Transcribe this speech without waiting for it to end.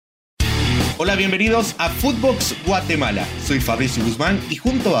Hola, bienvenidos a FUTVOX Guatemala. Soy Fabricio Guzmán y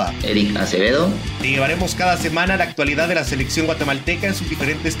junto a Eric Acevedo te llevaremos cada semana la actualidad de la selección guatemalteca en sus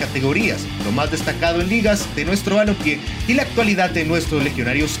diferentes categorías, lo más destacado en ligas de nuestro balompié y la actualidad de nuestros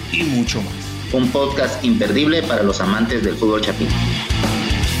legionarios y mucho más. Un podcast imperdible para los amantes del fútbol chapín.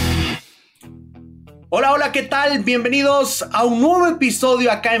 Hola, ¿qué tal? Bienvenidos a un nuevo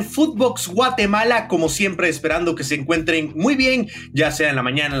episodio acá en FUTVOX Guatemala, como siempre esperando que se encuentren muy bien, ya sea en la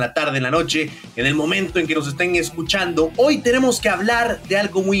mañana, en la tarde, en la noche, en el momento en que nos estén escuchando. Hoy tenemos que hablar de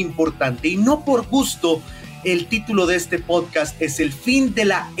algo muy importante y no por gusto. El título de este podcast es El fin de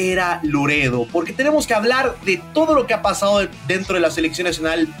la era Loredo, porque tenemos que hablar de todo lo que ha pasado dentro de la Selección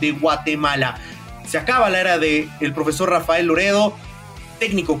Nacional de Guatemala. Se acaba la era del profesor Rafael Loredo,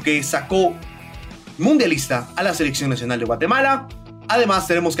 técnico que sacó mundialista a la Selección Nacional de Guatemala. Además,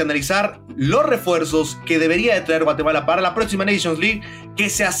 tenemos que analizar los refuerzos que debería de traer Guatemala para la próxima Nations League, que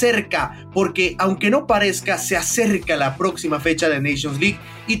se acerca, porque aunque no parezca, se acerca la próxima fecha de Nations League.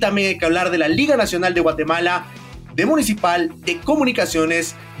 Y también hay que hablar de la Liga Nacional de Guatemala, de Municipal, de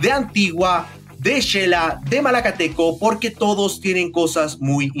Comunicaciones, de Antigua, de Xela, de Malacateco, porque todos tienen cosas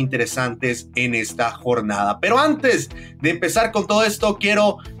muy interesantes en esta jornada. Pero antes de empezar con todo esto,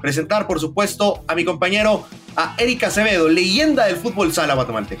 quiero presentar, por supuesto, a mi compañero, a Eric Acevedo, leyenda del fútbol sala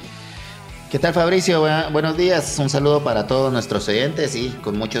guatemalteco. ¿Qué tal, Fabricio? Buenos días, un saludo para todos nuestros oyentes y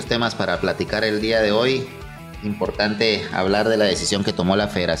con muchos temas para platicar el día de hoy. Importante hablar de la decisión que tomó la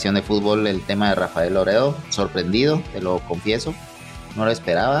Federación de Fútbol, el tema de Rafael Loredo. Sorprendido, te lo confieso, no lo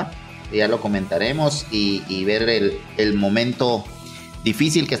esperaba. Ya lo comentaremos y ver el momento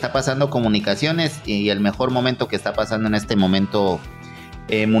difícil que está pasando Comunicaciones y el mejor momento que está pasando en este momento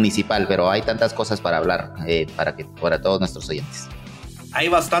Municipal, pero hay tantas cosas para hablar para todos nuestros oyentes. Hay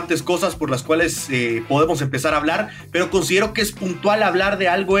bastantes cosas por las cuales podemos empezar a hablar, pero considero que es puntual hablar de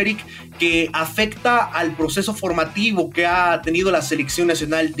algo, Eric, que afecta al proceso formativo que ha tenido la Selección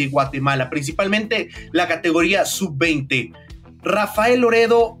Nacional de Guatemala, principalmente la categoría sub-20. Rafael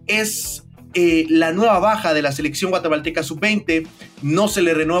Loredo es la nueva baja de la selección guatemalteca sub-20, no se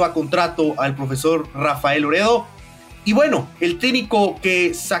le renueva contrato al profesor Rafael Loredo, y bueno, el técnico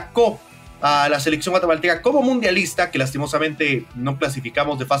que sacó a la selección guatemalteca como mundialista, que lastimosamente no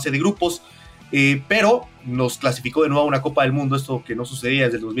clasificamos de fase de grupos, pero nos clasificó de nuevo a una Copa del Mundo, esto que no sucedía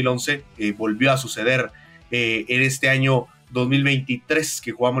desde el 2011, volvió a suceder en este año 2023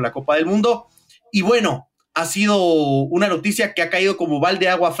 que jugamos la Copa del Mundo, y bueno, ha sido una noticia que ha caído como balde de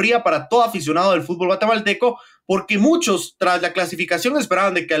agua fría para todo aficionado del fútbol guatemalteco, porque muchos tras la clasificación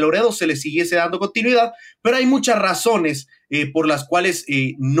esperaban de que a Loredo se le siguiese dando continuidad, pero hay muchas razones por las cuales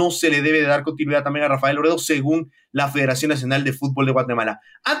no se le debe de dar continuidad también a Rafael Loredo según la Federación Nacional de Fútbol de Guatemala.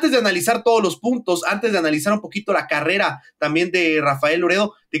 Antes de analizar todos los puntos, antes de analizar un poquito la carrera también de Rafael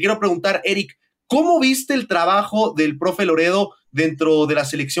Loredo, te quiero preguntar, Eric, ¿cómo viste el trabajo del profe Loredo dentro de la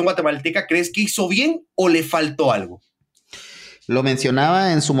selección guatemalteca? ¿Crees que hizo bien o le faltó algo? Lo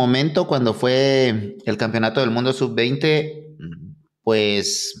mencionaba en su momento cuando fue el Campeonato del Mundo Sub-20,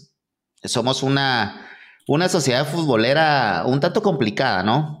 pues somos una sociedad futbolera un tanto complicada,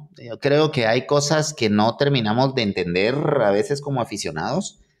 ¿no? Yo creo que hay cosas que no terminamos de entender a veces como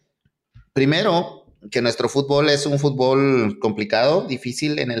aficionados. Primero, que nuestro fútbol es un fútbol complicado,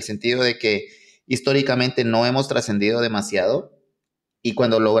 difícil en el sentido de que históricamente no hemos trascendido demasiado. Y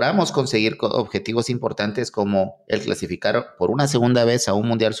cuando logramos conseguir objetivos importantes como el clasificar por una segunda vez a un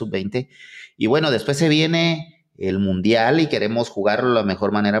Mundial Sub-20, y bueno, después se viene el Mundial y queremos jugarlo de la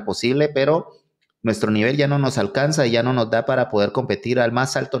mejor manera posible, pero nuestro nivel ya no nos alcanza y ya no nos da para poder competir al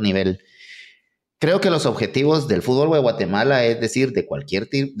más alto nivel. Creo que los objetivos del fútbol de Guatemala, es decir, de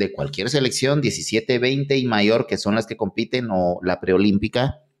cualquier selección, 17, 20 y mayor, que son las que compiten, o la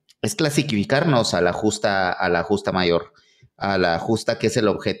preolímpica, es clasificarnos a la justa mayor, a la justa que es el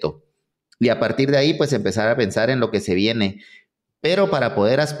objeto. Y a partir de ahí, pues empezar a pensar en lo que se viene. Pero para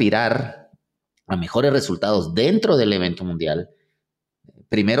poder aspirar a mejores resultados dentro del evento mundial,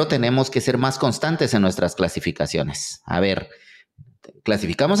 primero tenemos que ser más constantes en nuestras clasificaciones. A ver,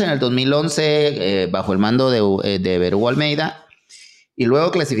 clasificamos en el 2011 bajo el mando de Berugo Almeida y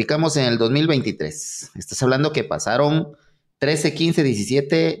luego clasificamos en el 2023. Estás hablando que pasaron 13, 15,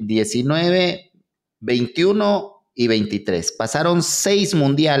 17, 19, 21 y 23. Pasaron 6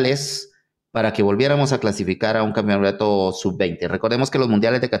 mundiales para que volviéramos a clasificar a un campeonato sub-20. Recordemos que los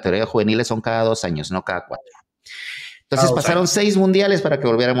mundiales de categoría juveniles son cada 2 años, no cada 4. Entonces pasaron 6 mundiales para que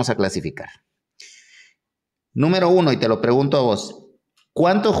volviéramos a clasificar. Número 1, y te lo pregunto a vos,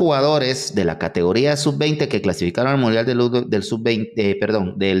 ¿Cuántos jugadores de la categoría sub-20 que clasificaron al Mundial del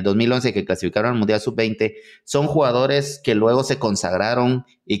sub-20, del 2011 que clasificaron al Mundial sub-20 son jugadores que luego se consagraron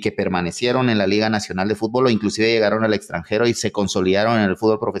y que permanecieron en la Liga Nacional de Fútbol o inclusive llegaron al extranjero y se consolidaron en el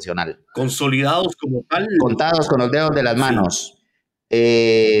fútbol profesional? Consolidados como tal. Contados con los dedos de las manos.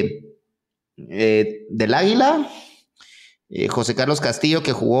 Sí. Del Águila, José Carlos Castillo,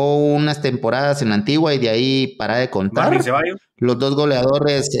 que jugó unas temporadas en Antigua y de ahí para de contar. Marvin Ceballos. Los dos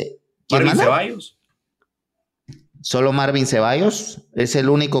goleadores. Marvin Ceballos. Solo Marvin Ceballos es el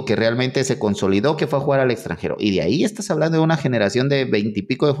único que realmente se consolidó, que fue a jugar al extranjero. Y de ahí estás hablando de una generación de 20 y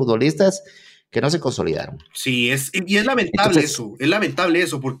pico de futbolistas que no se consolidaron. Sí, y es lamentable. Entonces, es lamentable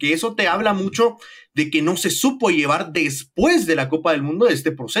eso, porque eso te habla mucho de que no se supo llevar después de la Copa del Mundo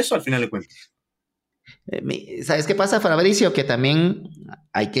este proceso al final de cuentas. ¿Sabes qué pasa, Fabricio? Que también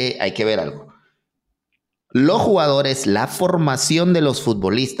hay que ver algo. Los jugadores, la formación de los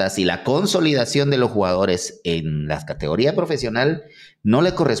futbolistas y la consolidación de los jugadores en la categoría profesional no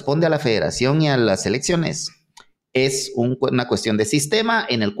le corresponde a la federación y a las selecciones. Es una cuestión de sistema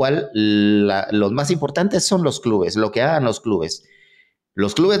en el cual los más importantes son los clubes, lo que hagan los clubes.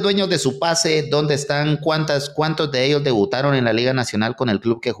 Los clubes dueños de su pase, ¿dónde están? ¿Cuántos de ellos debutaron en la Liga Nacional con el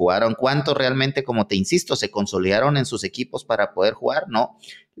club que jugaron? ¿Cuántos realmente, como te insisto, se consolidaron en sus equipos para poder jugar? No,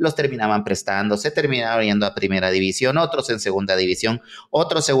 los terminaban prestando, se terminaban yendo a primera división, otros en segunda división,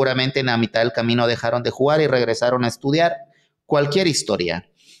 otros seguramente en la mitad del camino dejaron de jugar y regresaron a estudiar. Cualquier historia.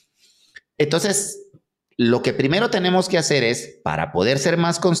 Entonces, lo que primero tenemos que hacer es, para poder ser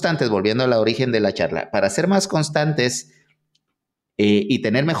más constantes, volviendo al origen de la charla, para ser más constantes y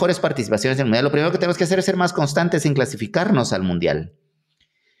tener mejores participaciones en el Mundial, lo primero que tenemos que hacer es ser más constantes en clasificarnos al Mundial.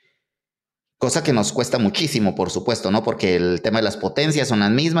 Cosa que nos cuesta muchísimo, por supuesto, ¿no? Porque el tema de las potencias son las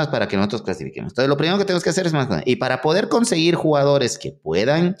mismas para que nosotros clasifiquemos. Entonces, lo primero que tenemos que hacer es más constantes. Y para poder conseguir jugadores que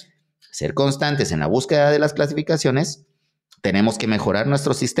puedan ser constantes en la búsqueda de las clasificaciones, tenemos que mejorar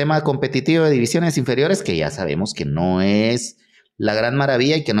nuestro sistema competitivo de divisiones inferiores, que ya sabemos que no es la gran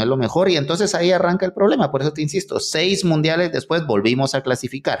maravilla y que no es lo mejor, y entonces ahí arranca el problema. Por eso te insisto, 6 mundiales después volvimos a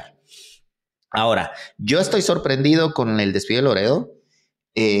clasificar. Ahora, yo estoy sorprendido con el despido de Loredo.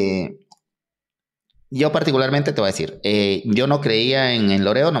 Yo particularmente te voy a decir, yo no creía en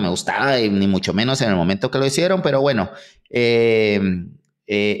Loredo, no me gustaba, ni mucho menos en el momento que lo hicieron, pero bueno, el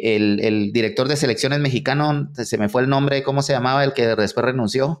director de selecciones mexicano, se me fue el nombre, ¿cómo se llamaba? El que después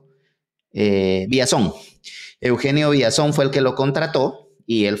renunció, Villazón. Eugenio Villazón fue el que lo contrató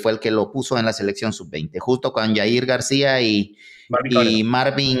y él fue el que lo puso en la selección sub-20, justo con Jair García y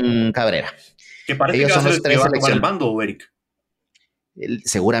Marvin Cabrera. Que parece ellos que son los tres selecciones. ¿Va a tomar el mando, Eric?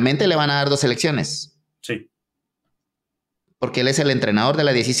 Seguramente le van a dar 2 selecciones. Sí. Porque él es el entrenador de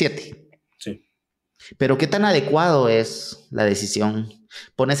la 17. Sí. Pero ¿qué tan adecuado es la decisión?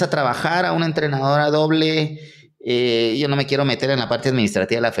 Pones a trabajar a una entrenadora doble. Yo no me quiero meter en la parte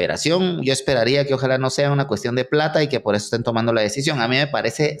administrativa de la federación. Yo esperaría que ojalá no sea una cuestión de plata y que por eso estén tomando la decisión. A mí me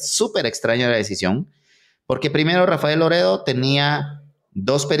parece súper extraña la decisión, porque primero Rafael Loredo tenía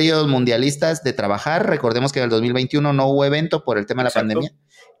 2 periodos mundialistas de trabajar. Recordemos que en el 2021 no hubo evento por el tema de la pandemia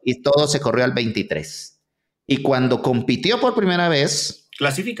y todo se corrió al 23. Y cuando compitió por primera vez...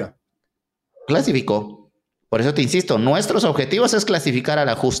 Clasificó. Por eso te insisto, nuestros objetivos es clasificar a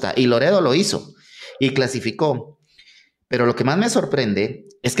la justa y Loredo lo hizo. Y clasificó. Pero lo que más me sorprende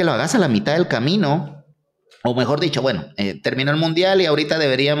es que lo hagas a la mitad del camino, o mejor dicho, bueno, terminó el Mundial y ahorita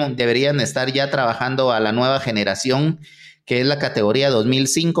deberían estar ya trabajando a la nueva generación, que es la categoría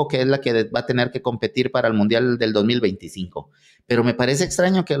 2005, que es la que va a tener que competir para el Mundial del 2025. Pero me parece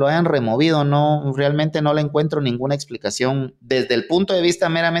extraño que lo hayan removido, no, realmente no le encuentro ninguna explicación. Desde el punto de vista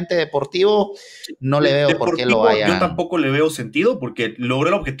meramente deportivo, no le veo por qué lo hayan. Yo tampoco le veo sentido, porque logró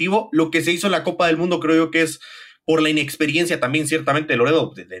el objetivo. Lo que se hizo en la Copa del Mundo creo yo que es por la inexperiencia también ciertamente de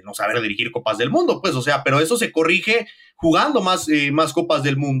Loredo, de no saber dirigir Copas del Mundo, pues, o sea, pero eso se corrige jugando más Copas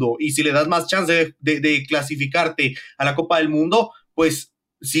del Mundo, y si le das más chance de clasificarte a la Copa del Mundo, pues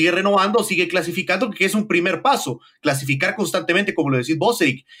sigue renovando, sigue clasificando, que es un primer paso, clasificar constantemente, como lo decís vos,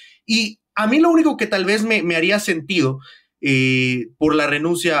 Eric. Y a mí lo único que tal vez me haría sentido por la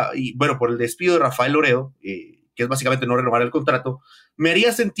renuncia, y bueno, por el despido de Rafael Loredo, que es básicamente no renovar el contrato, me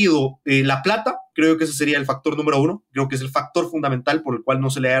haría sentido la plata. Creo que ese sería el factor número 1, creo que es el factor fundamental por el cual no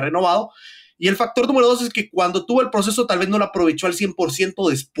se le haya renovado, y el factor número 2 es que cuando tuvo el proceso tal vez no lo aprovechó al 100%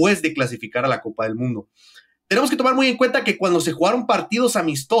 después de clasificar a la Copa del Mundo. Tenemos que tomar muy en cuenta que cuando se jugaron partidos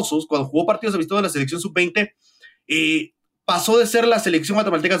amistosos, cuando jugó partidos amistosos en la selección sub-20, pasó de ser la selección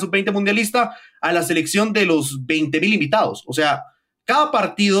guatemalteca sub-20 mundialista a la selección de los 20,000 invitados. O sea, cada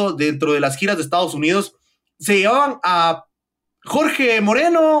partido dentro de las giras de Estados Unidos se llevaban a Jorge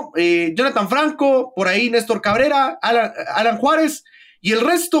Moreno, Jonathan Franco, por ahí Néstor Cabrera, Alan Juárez, y el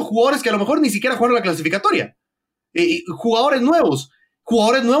resto jugadores que a lo mejor ni siquiera jugaron la clasificatoria. Jugadores nuevos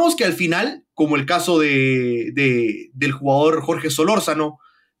que al final, como el caso del jugador Jorge Solórzano,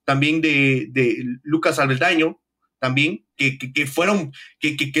 también de Lucas Alveldaño, también,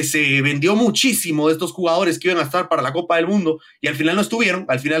 que se vendió muchísimo de estos jugadores que iban a estar para la Copa del Mundo y al final no estuvieron,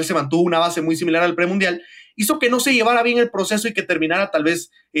 al final se mantuvo una base muy similar al premundial, hizo que no se llevara bien el proceso y que terminara tal vez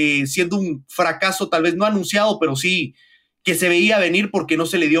siendo un fracaso, tal vez no anunciado, pero sí que se veía venir porque no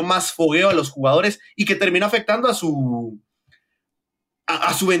se le dio más fogueo a los jugadores y que terminó afectando a su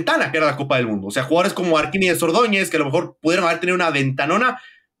ventana, que era la Copa del Mundo. O sea, jugadores como Arquímedes Ordóñez, que a lo mejor pudieron haber tenido una ventanona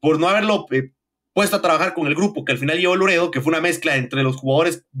por no haberlo puesto a trabajar con el grupo que al final llevó Loredo, que fue una mezcla entre los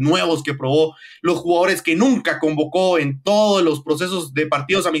jugadores nuevos que probó, los jugadores que nunca convocó en todos los procesos de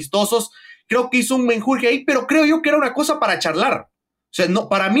partidos amistosos. Creo que hizo un menjurje ahí, pero creo yo que era una cosa para charlar. O sea, no,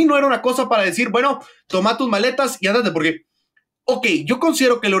 para mí no era una cosa para decir, bueno, toma tus maletas y ándate, porque ok, yo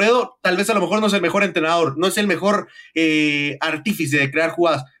considero que Loredo tal vez a lo mejor no es el mejor entrenador, no es el mejor artífice de crear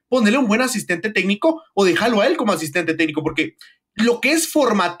jugadas. Ponele un buen asistente técnico o déjalo a él como asistente técnico, porque lo que es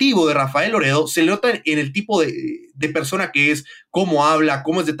formativo de Rafael Loredo se le nota en el tipo de persona que es, cómo habla,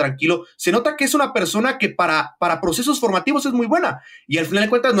 cómo es de tranquilo. Se nota que es una persona que para procesos formativos es muy buena. Y al final de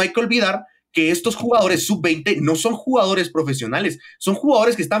cuentas no hay que olvidar que estos jugadores sub-20 no son jugadores profesionales, son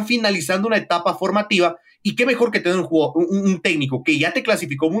jugadores que están finalizando una etapa formativa y qué mejor que tener un técnico que ya te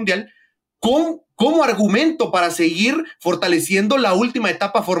clasificó mundial como argumento para seguir fortaleciendo la última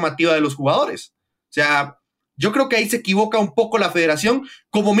etapa formativa de los jugadores. O sea, yo creo que ahí se equivoca un poco la federación,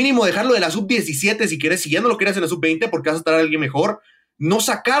 como mínimo dejarlo de la sub-17 si quieres, si ya no lo quieres en la sub-20 porque vas a estar a alguien mejor, no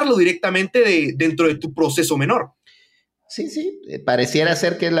sacarlo directamente dentro de tu proceso menor. Sí, sí, pareciera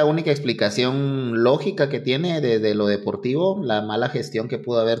ser que es la única explicación lógica que tiene de lo deportivo, la mala gestión que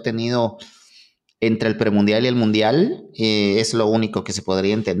pudo haber tenido entre el premundial y el mundial, es lo único que se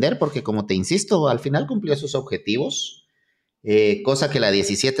podría entender, porque como te insisto, al final cumplió sus objetivos, cosa que la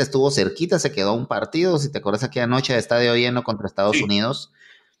 17 estuvo cerquita, se quedó un partido, si te acuerdas aquella noche de estadio lleno contra Estados Sí. Unidos.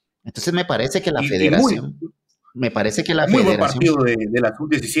 Entonces me parece que la muy buen partido de la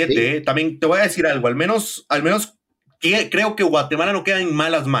sub-17. ¿sí? También te voy a decir algo, al menos creo que Guatemala no queda en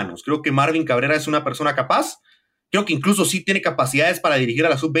malas manos. Creo que Marvin Cabrera es una persona capaz. Creo que incluso sí tiene capacidades para dirigir a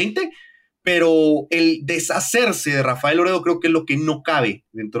la sub-20, pero el deshacerse de Rafael Loredo creo que es lo que no cabe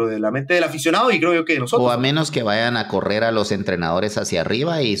dentro de la mente del aficionado y creo yo que de nosotros. O a menos que vayan a correr a los entrenadores hacia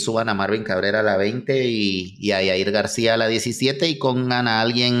arriba y suban a Marvin Cabrera a la 20 y a Yair García a la 17 y pongan a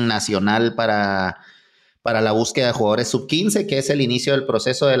alguien nacional para la búsqueda de jugadores sub-15, que es el inicio del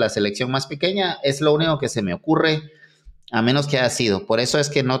proceso de la selección más pequeña. Es lo único que se me ocurre, a menos que haya sido. Por eso es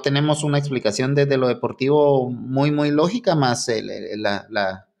que no tenemos una explicación desde lo deportivo muy, muy lógica, más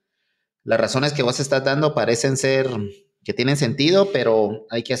las razones que vos estás dando parecen ser que tienen sentido, pero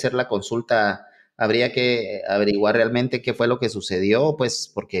hay que hacer la consulta. Habría que averiguar realmente qué fue lo que sucedió,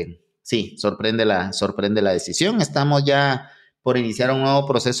 pues porque sí, sorprende la decisión. Estamos ya por iniciar un nuevo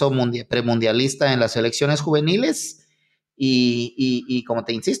proceso premundialista en las selecciones juveniles y como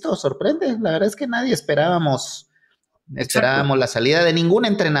te insisto, sorprende. La verdad es que nadie esperábamos la salida de ningún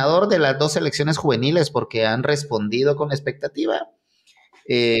entrenador de las dos selecciones juveniles porque han respondido con expectativa.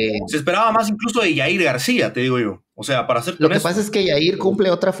 Se esperaba más incluso de Yair García, te digo yo. O sea, para hacer lo que pasa es que Yair cumple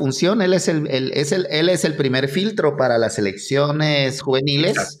otra función. Él es el primer filtro para las selecciones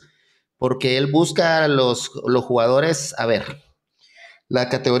juveniles. Exacto. Porque él busca los jugadores. A ver, la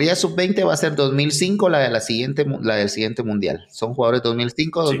categoría sub-20 va a ser 2005, la del siguiente mundial. Son jugadores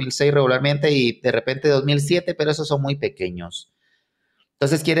 2005, 2006 sí. Regularmente y de repente 2007, pero esos son muy pequeños.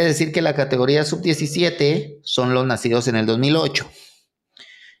 Entonces quiere decir que la categoría sub-17 son los nacidos en el 2008.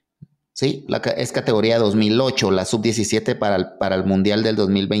 Sí, es categoría 2008, la sub-17 para el Mundial del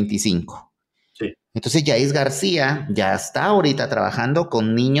 2025. Sí. Entonces Yair García ya está ahorita trabajando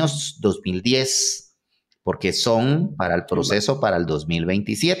con niños 2010, porque son para el proceso para el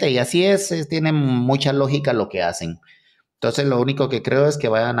 2027, y así tiene mucha lógica lo que hacen. Entonces lo único que creo es que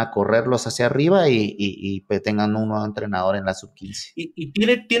vayan a correrlos hacia arriba y pues tengan un nuevo entrenador en la sub-15. Y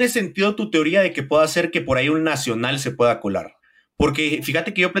tiene sentido tu teoría de que pueda ser que por ahí un nacional se pueda colar. Porque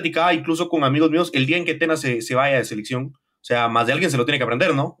fíjate que yo platicaba incluso con amigos míos el día en que Tena se vaya de selección. O sea, más de alguien se lo tiene que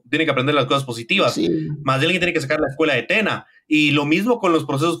aprender, ¿no? Tiene que aprender las cosas positivas. Sí. Más de alguien tiene que sacar la escuela de Tena. Y lo mismo con los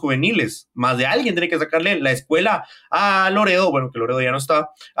procesos juveniles. Más de alguien tiene que sacarle la escuela a Loredo, bueno, que Loredo ya no está,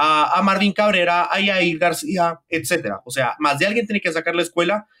 a Marvin Cabrera, a Yair García, etcétera. O sea, más de alguien tiene que sacar la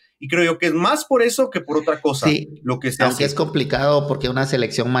escuela y creo yo que es más por eso que por otra cosa Sí, lo que se aunque hace. es complicado porque una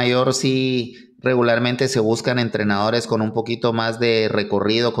selección mayor sí regularmente se buscan entrenadores con un poquito más de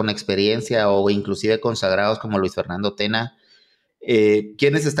recorrido, con experiencia o inclusive consagrados como Luis Fernando Tena.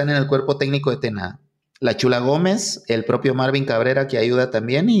 ¿Quiénes están en el cuerpo técnico de Tena? La Chula Gómez, el propio Marvin Cabrera que ayuda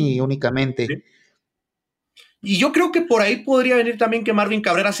también y únicamente. ¿Sí? Y yo creo que por ahí podría venir también que Marvin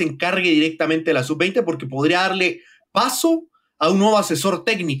Cabrera se encargue directamente de la sub-20 porque podría darle paso a un nuevo asesor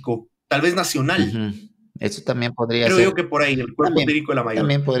técnico, tal vez nacional. Ujú. Eso también podría Creo ser. yo que por ahí, el cuerpo También, técnico de la mayor.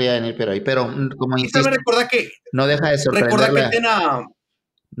 también podría venir, pero ahí. Pero como Y también insisto, no deja de sorprender recordar que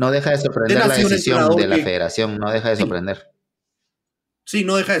no deja de sorprender Tena ha la sido un decisión de entrenador la que, federación, no deja de sí, sorprender. sí,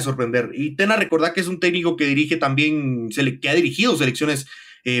 no deja de sorprender. Y Tena, recordar que es un técnico que dirige también, que ha dirigido selecciones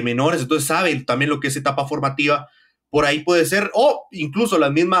menores, entonces sabe también lo que es etapa formativa. Por ahí puede ser, o incluso la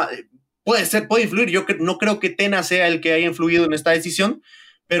misma, puede ser, puede influir. Yo no creo que Tena sea el que haya influido en esta decisión,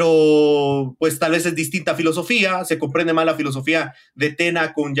 pero pues tal vez es distinta filosofía, se comprende más la filosofía de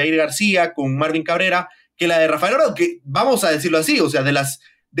Tena con Jair García, con Marvin Cabrera, que la de Rafael Loredo, que vamos a decirlo así, o sea,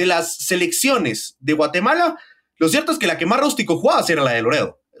 de las selecciones de Guatemala, lo cierto es que la que más rústico jugaba era la de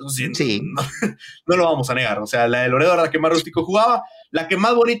Loredo. Eso sí, Sí, no lo vamos a negar. O sea, la de Loredo era la que más rústico jugaba, la que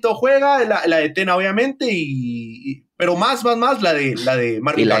más bonito juega, la de Tena, obviamente, pero más la de y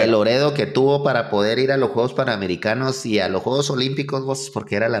Marvin la de Cabrera. Loredo que tuvo para poder ir a los Juegos Panamericanos y a los Juegos Olímpicos, vos,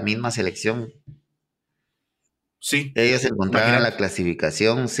 porque era la misma selección. Sí, Ellos encontraban la imagínate.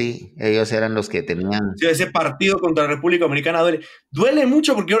 clasificación, sí, ellos eran los que tenían. Sí, ese partido contra la República Dominicana duele. Duele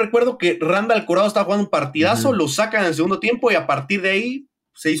mucho porque yo recuerdo que Randall Corado estaba jugando un partidazo, Ujú. lo sacan en el segundo tiempo y a partir de ahí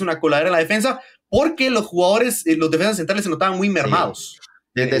se hizo una coladera en la defensa porque los jugadores, los defensas centrales se notaban muy Sí. mermados.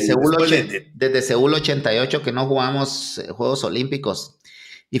 Desde Después desde Seúl 88 que no jugamos Juegos Olímpicos.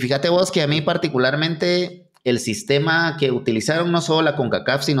 Y fíjate vos que a mí particularmente el sistema que utilizaron no solo la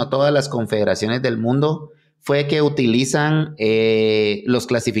CONCACAF, sino todas las confederaciones del mundo, fue que utilizan los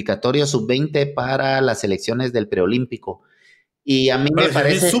clasificatorios sub-20 para las selecciones del preolímpico. Y a mí para me las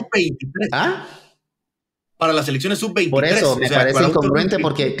selecciones parece, sub-23. ¿ah? Para las selecciones Por eso sub-23, o me sea, parece para un torneo incongruente sub-23.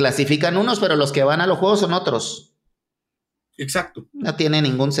 porque clasifican unos, pero los que van a los juegos son otros. Exacto. No tiene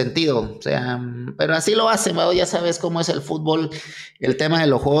ningún sentido, o sea, pero así lo hacen, ¿va? Ya sabes cómo es el fútbol. El tema de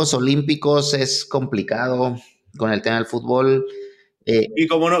los Juegos Olímpicos es complicado con el tema del fútbol. Eh, Y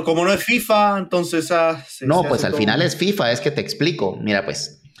como no es FIFA, entonces se no, pues hace al todo final un... es FIFA, es que te explico. Mira,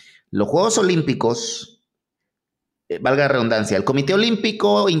 pues, los Juegos Olímpicos, valga la redundancia, el Comité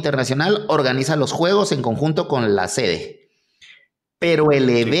Olímpico Internacional organiza los Juegos en conjunto con la sede. Pero el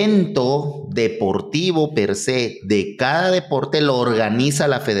Sí, evento deportivo per se de cada deporte lo organiza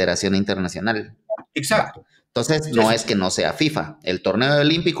la Federación Internacional. Va. exacto. Entonces, Sí, no sí, es que sí. no sea FIFA. El torneo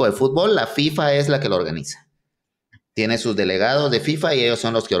olímpico de fútbol, la FIFA es la que lo organiza. Tiene sus delegados de FIFA y ellos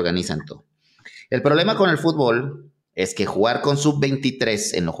son los que organizan todo. El problema con el fútbol es que jugar con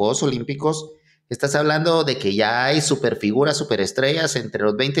sub-23 en los Juegos Olímpicos, estás hablando de que ya hay superfiguras, superestrellas entre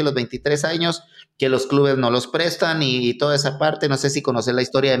los 20 y los 23 años, que los clubes no los prestan y toda esa parte. No sé si conoces la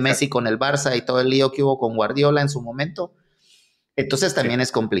historia de Messi Exacto. con el Barça y todo el lío que hubo con Guardiola en su momento. Entonces Sí, también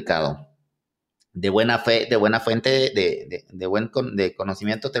es complicado. De buena fe, de buena fuente, de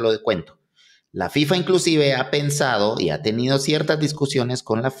conocimiento te lo cuento. La FIFA inclusive ha pensado y ha tenido ciertas discusiones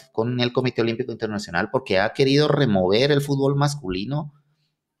con el Comité Olímpico Internacional porque ha querido remover el fútbol masculino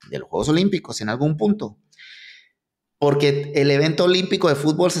de los Juegos Olímpicos en algún punto. Porque el evento olímpico de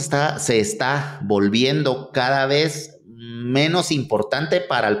fútbol se está volviendo cada vez menos importante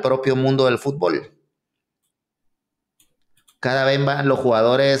para el propio mundo del fútbol. Cada vez van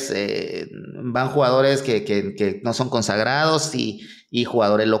jugadores que no son consagrados y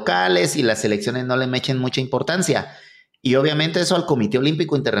jugadores locales y las selecciones no le mechen mucha importancia. Y obviamente eso al Comité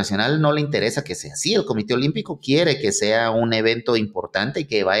Olímpico Internacional no le interesa que sea así. El Comité Olímpico quiere que sea un evento importante y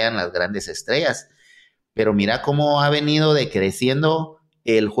que vayan las grandes estrellas. Pero mira cómo ha venido decreciendo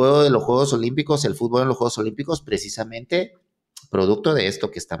el juego de los Juegos Olímpicos, el fútbol en los Juegos Olímpicos, precisamente producto de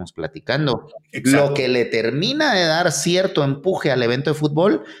esto que estamos platicando. Lo exacto. que le termina de dar cierto empuje al evento de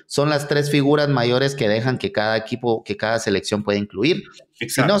fútbol son las tres figuras mayores que dejan que cada equipo, que cada selección puede incluir. Si no,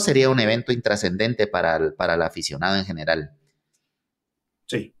 Exacto. sería un evento intrascendente para el aficionado en general.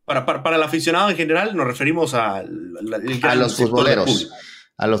 Sí. Para el aficionado en general nos referimos al A gran los sector del futboleros, público.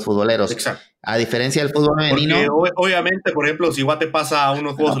 a los futboleros. Exacto. A diferencia del fútbol Porque femenino, obviamente, por ejemplo, si Guate pasa a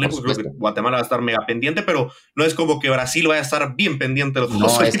unos Juegos no, por Olímpicos, creo que supuesto. Guatemala va a estar mega pendiente, pero no es como que Brasil vaya a estar bien pendiente de los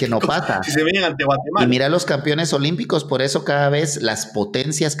Juegos No, es que no Olímpicos pasa. si se vienen ante Y Guatemala. mira los campeones olímpicos, por eso cada vez las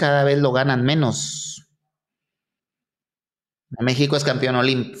potencias cada vez lo ganan menos. México es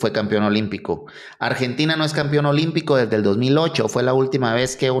fue campeón olímpico. Argentina no es campeón olímpico desde el 2008. Fue la última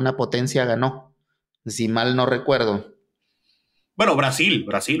vez que una potencia ganó, si mal no recuerdo. Bueno, Brasil.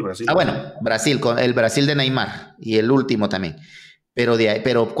 Bueno, Brasil, el Brasil de Neymar y el último también.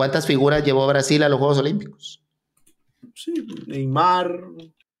 Pero ¿cuántas figuras llevó Brasil a los Juegos Olímpicos? Sí, Neymar.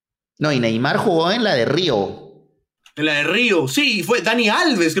 No, y Neymar jugó en la de Río. En la de Río, sí, fue Dani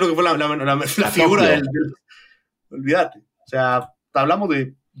Alves, creo que fue la figura olvídate. O sea, hablamos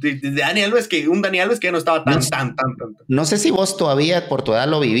de Dani Alves, un Dani Alves que ya no estaba tan. No sé si vos todavía por tu edad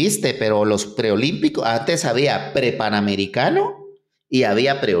lo viviste, pero los preolímpicos, antes había prepanamericano y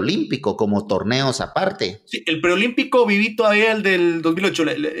había preolímpico como torneos aparte. Sí, el preolímpico viví todavía el del 2008,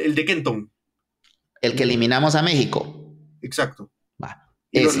 el de Kenton. El que eliminamos a México. Exacto. Va.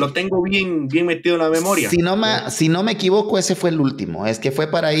 Y lo tengo bien metido en la memoria. Si no me equivoco, ese fue el último. Es que fue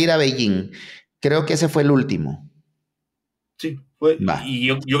para ir a Beijing. Creo que ese fue el último. Sí, fue. Va. Y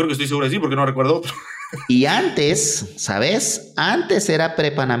yo creo que estoy seguro de sí, porque no recuerdo otro. Y antes, ¿sabes? Antes era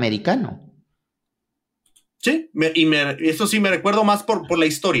prepanamericano. Sí, eso sí me recuerdo más por la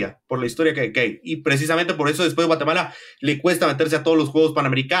historia que hay. Y precisamente por eso después de Guatemala le cuesta meterse a todos los Juegos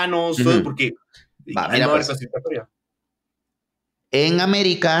Panamericanos, porque mira, no clasificatoria. En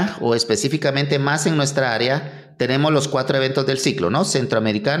América, o específicamente más en nuestra área, tenemos los 4 eventos del ciclo, ¿no?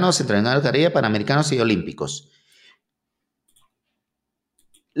 Centroamericanos, Centroamericano del Caribe, Panamericanos y Olímpicos.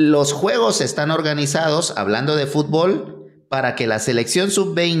 Los juegos están organizados, hablando de fútbol, para que la selección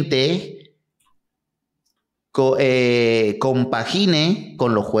sub-20 compagine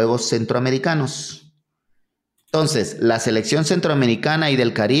con los Juegos Centroamericanos. Entonces, la selección centroamericana y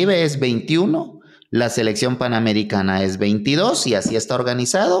del Caribe es 21, la selección panamericana es 22 y así está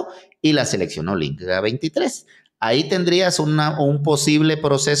organizado, y la selección olímpica 23. Ahí tendrías un posible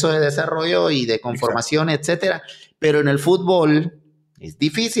proceso de desarrollo y de conformación, etcétera. Pero en el fútbol es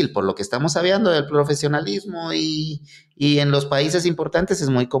difícil, por lo que estamos hablando del profesionalismo y en los países importantes es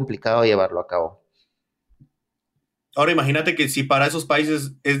muy complicado llevarlo a cabo. Ahora imagínate que si para esos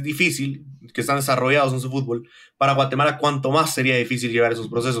países es difícil, que están desarrollados en su fútbol, para Guatemala cuánto más sería difícil llevar esos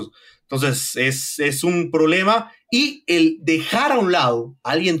procesos. Entonces es un problema, y el dejar a un lado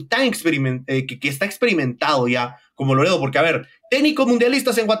a alguien tan que está experimentado ya como Loredo, porque a ver, técnicos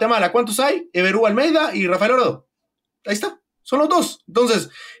mundialistas en Guatemala, ¿cuántos hay? Everú Almeida y Rafael Loredo. Ahí está. Son los dos. Entonces,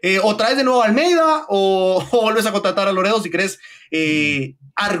 o traes de nuevo a Almeida o vuelves a contratar a Loredo si crees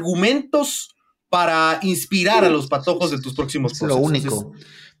argumentos para inspirar a los patojos de tus próximos procesos. Es lo único.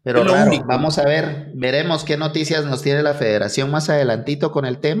 Pero lo único. Vamos a ver, veremos qué noticias nos tiene la federación más adelantito con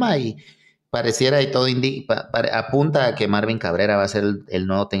el tema, y pareciera y todo apunta a que Marvin Cabrera va a ser el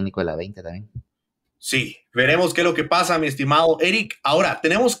nuevo técnico de la 20 también. Sí, veremos qué es lo que pasa, mi estimado Eric. Ahora,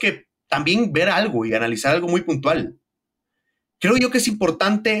 tenemos que también ver algo y analizar algo muy puntual. Creo yo que es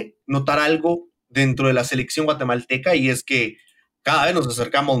importante notar algo dentro de la selección guatemalteca, y es que cada vez nos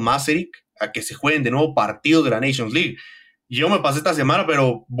acercamos más, Eric, a que se jueguen de nuevo partidos de la Nations League. Yo me pasé esta semana,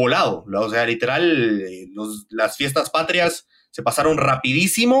 pero volado. O sea, literal, las fiestas patrias se pasaron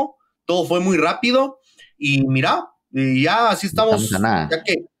rapidísimo, todo fue muy rápido, y mira, ya así estamos, ya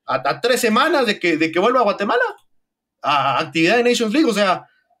que a 3 semanas de que vuelva a Guatemala a actividad de Nations League, o sea,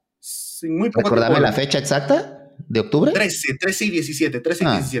 sin muy poco tiempo. ¿Recordame la fecha exacta de octubre? 13 y 17, 13 y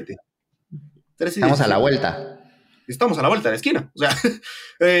 17. 13 y estamos 17. A la vuelta. Estamos a la vuelta de la esquina. O sea,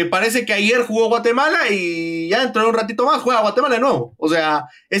 parece que ayer jugó Guatemala y ya dentro de un ratito más juega Guatemala de nuevo. O sea,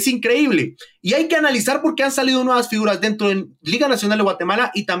 es increíble. Y hay que analizar por qué han salido nuevas figuras dentro de Liga Nacional de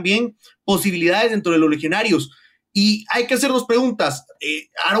Guatemala y también posibilidades dentro de los legionarios. Y hay que hacernos preguntas.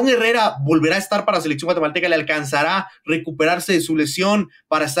 ¿Aarón Herrera volverá a estar para la selección guatemalteca? ¿Le alcanzará recuperarse de su lesión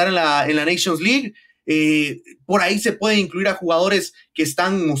para estar en la Nations League? Por ahí se pueden incluir a jugadores que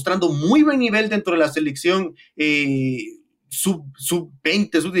están mostrando muy buen nivel dentro de la selección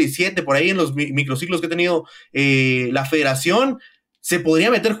sub-20, sub-17, por ahí en los microciclos que ha tenido la federación. Se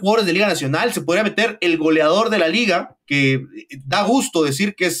podría meter jugadores de Liga Nacional, se podría meter el goleador de la liga, que da gusto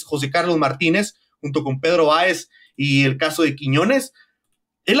decir que es José Carlos Martínez, junto con Pedro Báez y el caso de Quiñones.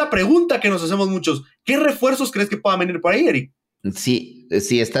 Es la pregunta que nos hacemos muchos. ¿Qué refuerzos crees que puedan venir por ahí, Eric? Sí,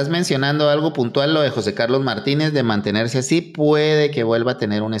 si estás mencionando algo puntual, lo de José Carlos Martínez, de mantenerse así, puede que vuelva a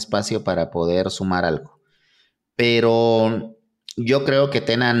tener un espacio para poder sumar algo. Pero yo creo que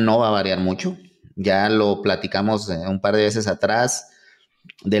Tena no va a variar mucho. Ya lo platicamos un par de veces atrás,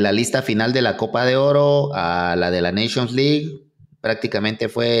 de la lista final de la Copa de Oro a la de la Nations League, prácticamente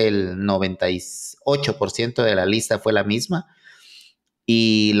fue el 98% de la lista fue la misma.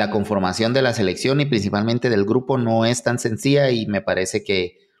 Y la conformación de la selección y principalmente del grupo no es tan sencilla, y me parece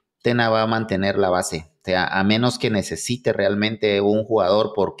que Tena va a mantener la base. O sea, a menos que necesite realmente un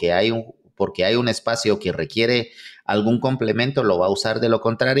jugador porque hay un espacio que requiere algún complemento, lo va a usar. De lo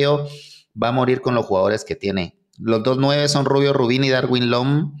contrario, va a morir con los jugadores que tiene. Los dos nueve son Rubio Rubín y Darwin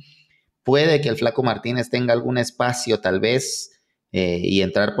Lom. Puede que el Flaco Martínez tenga algún espacio tal vez y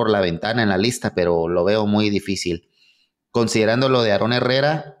entrar por la ventana en la lista, pero lo veo muy difícil. Considerando lo de Aarón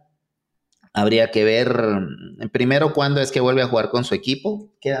Herrera, habría que ver primero cuándo es que vuelve a jugar con su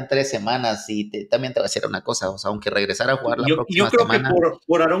equipo. Quedan 3 semanas y también te voy a decir una cosa, o sea, aunque regresara a jugar la Yo próxima creo que semana.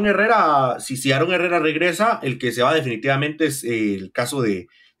 por Aarón Herrera, si Aarón Herrera regresa, el que se va definitivamente es el caso de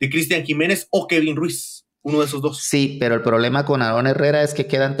Cristian Jiménez o Kevin Ruiz, uno de esos dos. Sí, pero el problema con Aarón Herrera es que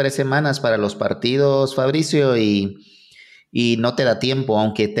quedan 3 semanas para los partidos, Fabricio, y no te da tiempo,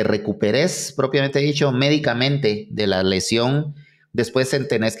 aunque te recuperes, propiamente dicho, médicamente de la lesión, después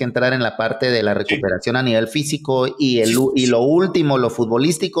tenés que entrar en la parte de la Sí, recuperación a nivel físico sí, y sí, lo último, lo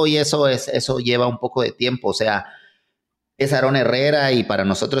futbolístico, y eso lleva un poco de tiempo. O sea, es Aarón Herrera y para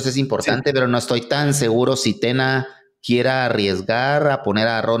nosotros es sí. importante, pero no estoy tan seguro si Tena quiera arriesgar a poner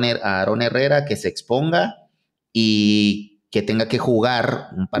a Aarón Herrera que se exponga y que tenga que jugar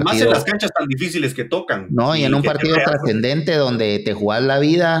un Más en las partido, canchas tan difíciles que tocan ¿no? Y en y un que te partido veas, pues, trascendente donde te jugás la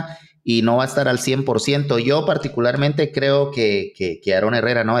vida y no va a estar al 100%. Yo particularmente creo que Aarón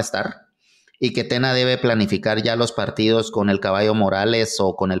Herrera no va a estar y que Tena debe planificar ya los partidos con el Caballo Morales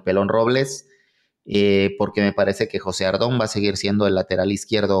o con el Pelón Robles, porque me parece que José Ardón va a seguir siendo el lateral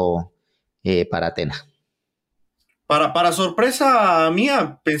izquierdo para Tena. Para sorpresa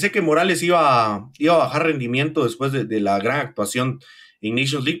mía, pensé que Morales iba a bajar rendimiento después de la gran actuación en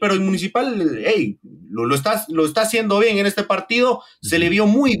Nations League, pero el Municipal, hey, lo está haciendo bien en este partido, se le vio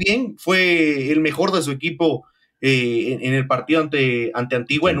muy bien, fue el mejor de su equipo en el partido ante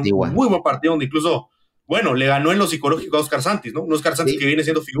Antigua, en un Antigua. muy buen partido donde incluso, bueno, le ganó en lo psicológico a Oscar Santis, ¿no? Un Oscar Santis que Sí. viene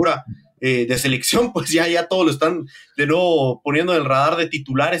siendo figura de selección, pues ya todos lo están de nuevo poniendo en el radar de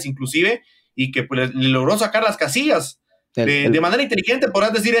titulares inclusive, y que pues, le logró sacar las casillas de manera inteligente,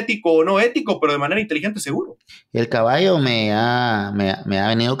 podrás decir ético o no ético, pero de manera inteligente seguro. El caballo me ha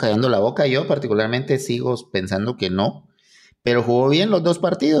venido cayendo la boca. Yo particularmente sigo pensando que no, pero jugó bien los dos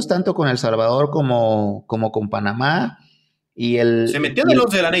partidos, tanto con El Salvador como con Panamá. Y Se metió en el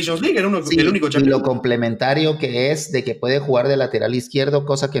 11 de la Nations League, era el sí, único y lo champion. complementario que es de que puede jugar de lateral izquierdo,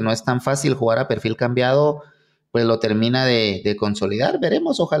 cosa que no es tan fácil jugar a perfil cambiado, pues lo termina de consolidar.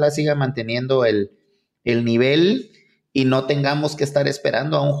 Veremos, ojalá siga manteniendo el nivel y no tengamos que estar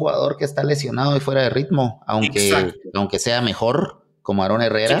esperando a un jugador que está lesionado y fuera de ritmo, Exacto. aunque sea mejor, como Aarón Sí,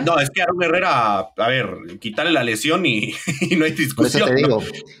 Herrera. no, es que Aaron Herrera, a ver, quitarle la lesión y, y no hay Por eso te discusión, ¿no? digo,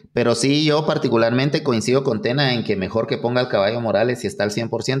 pero sí, yo particularmente coincido con Tena en que mejor que ponga al Caballo Morales si está al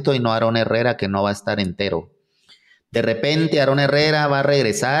 100% y no a Aarón Herrera que no va a estar entero. De repente Aarón Herrera va a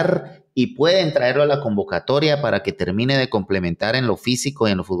regresar y pueden traerlo a la convocatoria para que termine de complementar en lo físico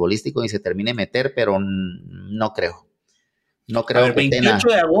y en lo futbolístico y se termine de meter, pero no creo. No A creo ver, que Tena. 28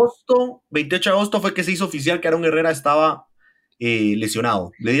 de agosto fue que se hizo oficial que Aaron Herrera estaba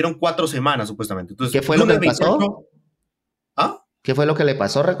lesionado. Le dieron 4 semanas, supuestamente. ¿Y qué Entonces, fue lo que lunes le pasó? 28, ¿ah? ¿Qué fue lo que le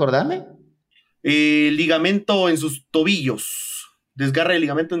pasó? Recordame. Ligamento en sus tobillos. Desgarre de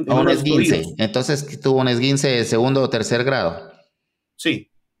ligamento A en un uno de sus esguince. tobillos. Entonces tuvo un esguince de segundo o tercer grado.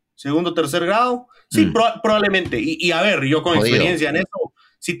 Sí, segundo, tercer grado. Sí, Mm, probablemente. Y a ver, yo con jodido. experiencia en eso,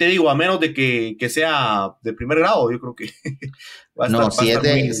 sí te digo, a menos de que sea de primer grado, yo creo que No, va a si es estar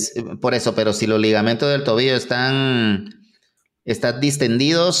de, muy... por eso, pero si los ligamentos del tobillo están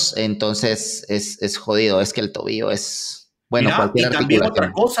distendidos, entonces es jodido. Es que el tobillo es, bueno, Mira, cualquier y también otra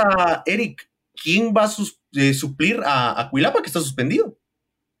articulación. cosa, Eric, ¿quién va a suplir a Cuilapa que está suspendido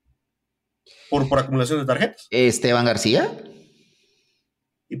por acumulación de tarjetas? Esteban García,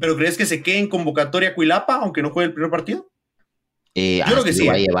 ¿Pero crees que se quede en convocatoria Cuilapa, aunque no juegue el primer partido? Yo creo que así lo sí,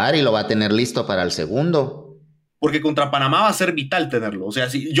 va a ¿eh? llevar y lo va a tener listo para el segundo. Porque contra Panamá va a ser vital tenerlo. O sea,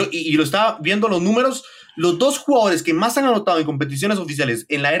 si yo, y lo estaba viendo los números, los dos jugadores que más han anotado en competiciones oficiales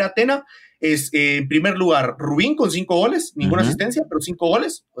en la era Atena es, en primer lugar, Rubín con 5 goles, ninguna Ujú. asistencia, pero 5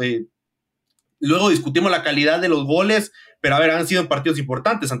 goles. Luego discutimos la calidad de los goles, pero a ver, han sido en partidos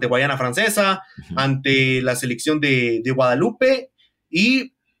importantes, ante Guayana Francesa, Ujú. ante la selección de Guadalupe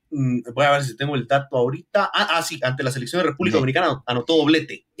y voy a ver si tengo el dato ahorita. Sí, ante la selección de República Sí. Dominicana anotó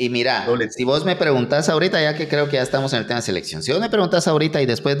doblete. Y mira, Doblete. si vos me preguntás ahorita, ya que creo que ya estamos en el tema de selección, si vos me preguntás ahorita y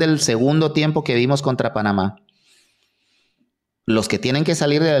después del segundo tiempo que vimos contra Panamá, los que tienen que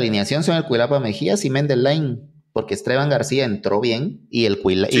salir de la alineación son el Cuilapa Mejías y Mendel Line, porque Esteban García entró bien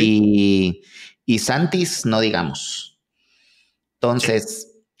Sí, y Santis, no digamos. sí.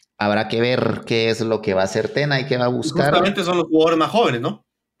 Entonces, habrá que ver qué es lo que va a hacer Tena y qué va a Y buscar. justamente son los jugadores más jóvenes, ¿no?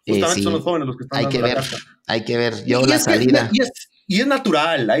 Justamente son los Sí, jóvenes los que están dando la casta. hay que ver. Yo Y la es que salida. es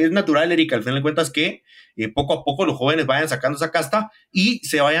natural, es natural, Erika, al final de cuentas que poco a poco los jóvenes vayan sacando esa casta y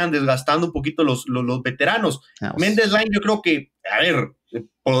se vayan desgastando un poquito los veteranos. Vamos. Méndez Line yo creo que, a ver,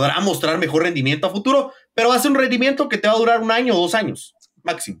 podrá mostrar mejor rendimiento a futuro, pero va a ser un rendimiento que te va a durar 1 año o 2 años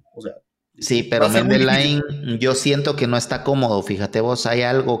máximo. O sea, Sí, va pero a ser muy Mendes difícil. Line, yo siento que no está cómodo. Fíjate vos, hay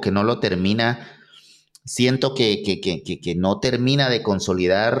algo que no lo termina. Siento que no termina de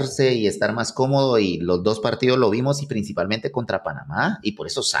consolidarse y estar más cómodo. Y los dos partidos lo vimos, y principalmente contra Panamá, y por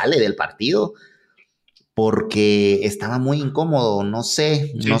eso sale del partido, porque estaba muy incómodo. No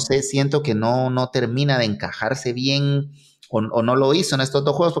Sí, sé, siento que no termina de encajarse bien, o no lo hizo en estos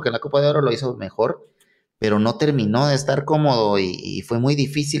dos juegos, porque en la Copa de Oro lo hizo mejor, pero no terminó de estar cómodo, y fue muy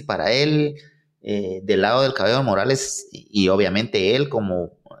difícil para él, del lado del Cabello Morales, y obviamente él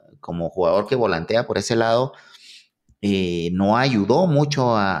como jugador que volantea por ese lado, no ayudó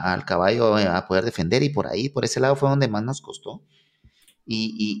mucho al caballo, a poder defender, y por ese lado fue donde más nos costó.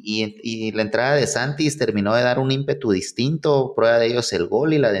 Y la entrada de Santis terminó de dar un ímpetu distinto. Prueba de ello es el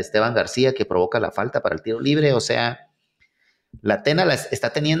gol, y la de Esteban García, que provoca la falta para el tiro libre. O sea, la Tena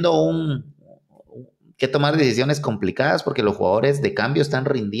está teniendo que tomar decisiones complicadas, porque los jugadores de cambio están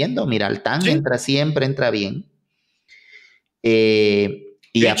rindiendo. Mira, Altán sí. entra siempre, entra bien.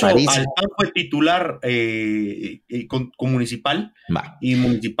 Y De hecho, Aparicio, Altán fue titular con Municipal va. y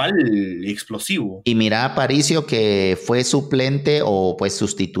Municipal explosivo. Y mira, Aparicio, que fue suplente, o pues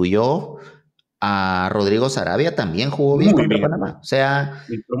sustituyó a Rodrigo Sarabia, también jugó bien Muy contra bien, Panamá. O sea,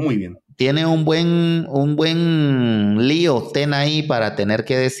 entró muy bien. tiene un buen lío Ten ahí para tener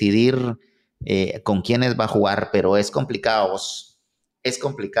que decidir, con quiénes va a jugar, pero es complicado. Es Sí.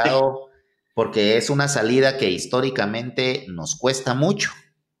 complicado, porque es una salida que históricamente nos cuesta mucho.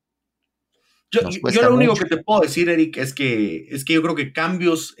 Nos Yo cuesta lo único mucho. que te puedo decir, Eric, es que yo creo que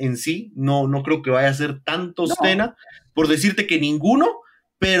cambios en sí, no creo que vaya a ser tantos No. Tena, por decirte que ninguno,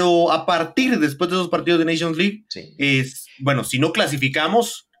 pero a partir después de esos partidos de Nations League, Sí. bueno, si no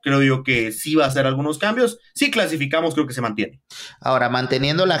clasificamos, creo yo que sí va a hacer algunos cambios. Si clasificamos, creo que se mantiene. Ahora,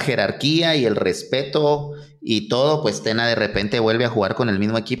 manteniendo la jerarquía y el respeto y todo, pues Tena de repente vuelve a jugar con el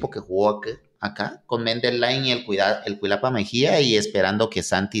mismo equipo que jugó acá, con Mendel Line y el Cuilapa Mejía, y esperando que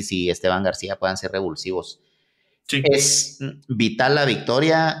Santis y Esteban García puedan ser revulsivos. Sí. Es vital la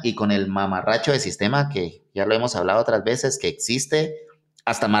victoria, y con el mamarracho de sistema, que ya lo hemos hablado otras veces, que existe.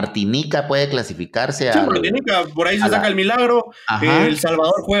 Hasta Martinica puede clasificarse Sí, Martinica, por ahí a se saca la... el milagro. El Ajá.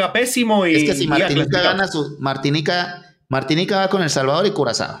 Salvador juega pésimo Es que si y ya Martinica clasificado. gana Martinica va con El Salvador y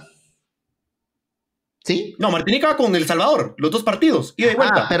Curazao. ¿Sí? No, Martinica va con El Salvador, los dos partidos, ida y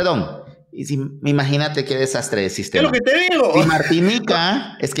vuelta. Perdón. Imagínate qué desastre de ¿Qué es lo sistema. que te digo? Si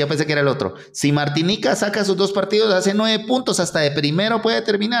Martinica, es que yo pensé que era el otro. Si Martinica saca sus dos partidos, hace 9 puntos, hasta de primero puede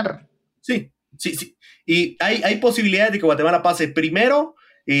terminar. Sí, sí, sí. Y hay posibilidades de que Guatemala pase primero.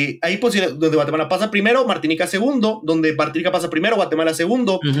 Hay posibilidades donde Guatemala pasa primero, Martinica segundo, donde Martinica pasa primero, Guatemala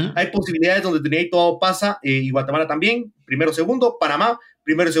segundo. Uh-huh. Hay posibilidades donde Trinidad y Tobago pasa y Guatemala también, primero, segundo, Panamá,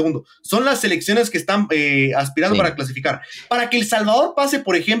 primero y segundo. Son las selecciones que están aspirando para Sí. clasificar. Para que El Salvador pase,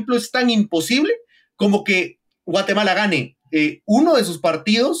 por ejemplo, es tan imposible como que Guatemala gane uno de sus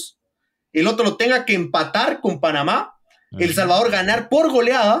partidos, el otro lo tenga que empatar con Panamá, El Salvador ganar por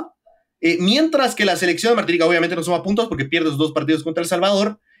goleada, mientras que la selección de Martinica obviamente no suma puntos porque pierde sus dos partidos contra El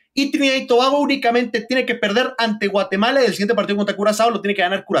Salvador, y Trinidad y Tobago únicamente tiene que perder ante Guatemala, y el siguiente partido contra Curazao lo tiene que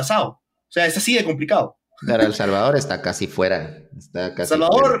ganar Curazao. O sea, es así de complicado. Pero El Salvador está casi fuera. Está casi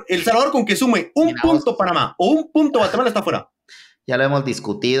fuera. El Salvador con que sume un Mira vos, punto Panamá o un punto Guatemala está fuera. ya lo hemos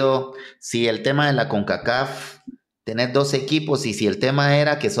discutido. Si el tema de la CONCACAF, tener dos equipos, y si el tema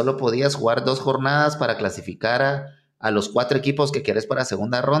era que solo podías jugar 2 jornadas para clasificar a los 4 equipos que querés para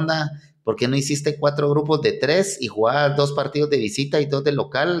segunda ronda, ¿por qué no hiciste 4 grupos de 3 y jugabas 2 partidos de visita y 2 de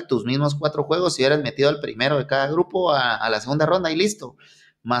local, tus mismos 4 juegos, y hubieras metido al primero de cada grupo a la segunda ronda y listo?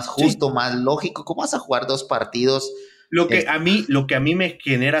 Más Sí. justo, más lógico. ¿Cómo vas a jugar 2 partidos? Lo que a mí me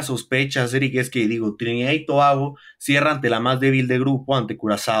genera sospechas, Eric, es que digo, Trinidad y Tobago cierra ante la más débil de grupo, ante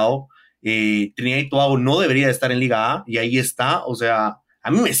Curazao. Trinidad y Tobago no debería de estar en Liga A, y ahí está. O sea,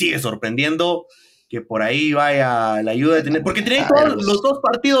 a mí me sigue sorprendiendo que por ahí vaya la ayuda de tener, porque Trinidad y A ver, Tobago, los dos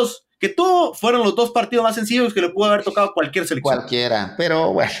partidos que tuvo fueron los dos partidos más sencillos que le pudo haber tocado a cualquier selección. cualquiera,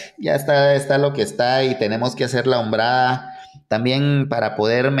 pero bueno, ya está lo que está, y tenemos que hacer la hombrada. También para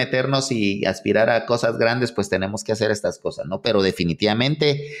poder meternos y aspirar a cosas grandes, pues tenemos que hacer estas cosas, ¿no? Pero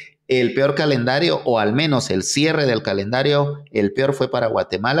definitivamente el peor calendario, o al menos el cierre del calendario, el peor fue para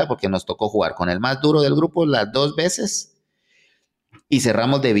Guatemala, porque nos tocó jugar con el más duro del grupo las 2 veces, y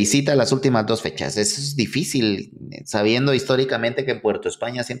cerramos de visita las últimas 2 fechas. Eso es difícil, sabiendo históricamente que en Puerto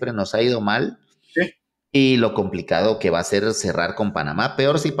España siempre nos ha ido mal. Sí. Y lo complicado que va a ser cerrar con Panamá.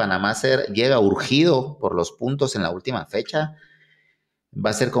 Peor si Panamá llega urgido por los puntos en la última fecha.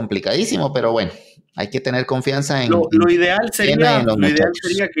 Va a ser complicadísimo, pero bueno, hay que tener confianza en Lo ideal Tena y en sería, los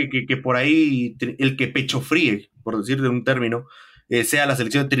muchachos. que por ahí el que pecho fríe, por decir de un término, sea la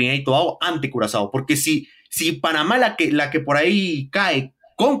selección de Trinidad y Tobago ante Curazao. Porque si Panamá la que por ahí cae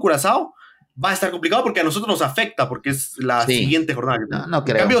con Curazao, va a estar complicado porque a nosotros nos afecta, porque es la Sí, siguiente jornada. no En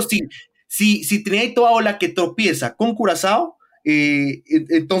creo. cambio, si Trinidad y Tobago la que tropieza con Curazao,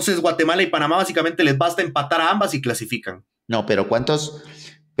 entonces Guatemala y Panamá básicamente les basta empatar a ambas y clasifican. No, pero ¿cuántos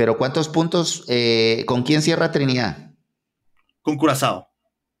puntos? ¿Con quién cierra Trinidad? Con Curazao.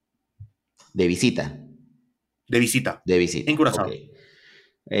 De visita. De visita. De visita. En Curazao. Okay.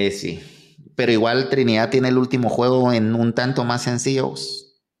 Sí. Pero igual Trinidad tiene el último juego en un tanto más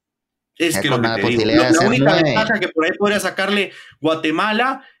sencillos. Es que con lo que la te digo. posibilidad de La hacer única 9. ventaja que por ahí podría sacarle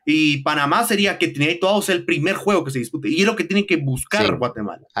Guatemala y Panamá sería que Trinidad y Tobago sea el primer juego que se dispute. Y es lo que tiene que buscar Sí.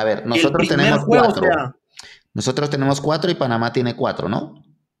 Guatemala. A ver, Que el nosotros primer tenemos juego 4. sea. Nosotros tenemos 4 y Panamá tiene 4, ¿no?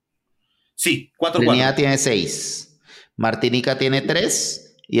 Sí, 4-4. Trinidad tiene 6. Martinica tiene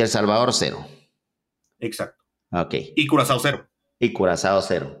 3 y El Salvador 0. Exacto. Ok. Y Curazao 0. Y Curazao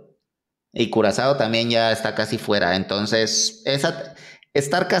 0. Y Curazao también ya está casi fuera. Entonces,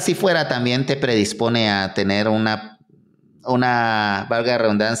 estar casi fuera también te predispone a tener una valga la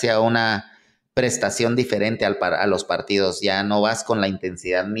redundancia, una prestación diferente a los partidos. Ya no vas con la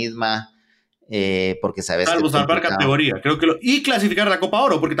intensidad misma porque sabes que Salvo es salvar complicado. categoría. Creo que y clasificar a la Copa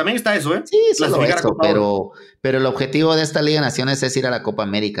Oro, porque también está eso, ¿eh? Sí, solo clasificar eso, a Copa Oro. pero el objetivo de esta Liga de Naciones es ir a la Copa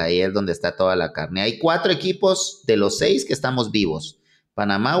América y es donde está toda la carne. Hay 4 equipos de los 6 que estamos vivos.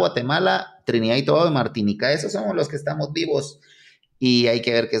 Panamá, Guatemala, Trinidad y Tobago y Martinica. Esos somos los que estamos vivos y hay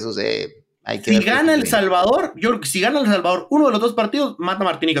que ver qué sucede. Si gana El Salvador, yo creo que si gana El Salvador uno de los 2 partidos, mata a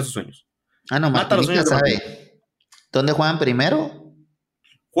Martinica sus sueños. Ah, no, mata los Martinica sueños de Martinica. sabe. ¿Dónde juegan primero?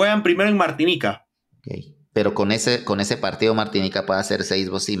 Juegan primero en Martinica. Okay. Pero con ese partido Martinica puede hacer 6,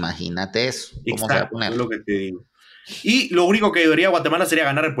 vos imagínate eso. ¿Cómo se va a poner? Es lo que te digo. Y lo único que debería Guatemala sería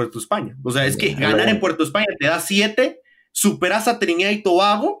ganar en Puerto España. O sea, es que ganar en Puerto España te da 7, superas a Trinidad y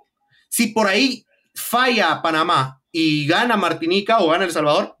Tobago. Si por ahí falla Panamá y gana Martinica o gana El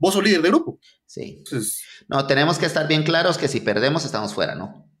Salvador, vos sos líder de grupo. Sí. Entonces, no, tenemos que estar bien claros que si perdemos estamos fuera,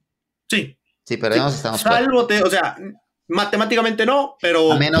 ¿no? Sí. Si perdemos estamos fuera. O sea, matemáticamente no,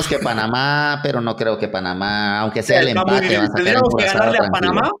 pero... A menos que Panamá, pero no creo que Panamá, aunque sea el empate, va a sacar Tendríamos que ganarle a tranquilo.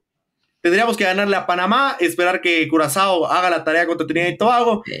 Panamá. Tendríamos que ganarle a Panamá, esperar que Curazao haga la tarea contra Trinidad y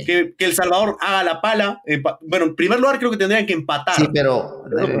Tobago, que El Salvador haga la pala. Bueno, en primer lugar creo que tendrían que empatar. Sí, pero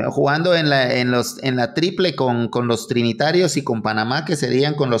jugando en la triple con los trinitarios y con Panamá, que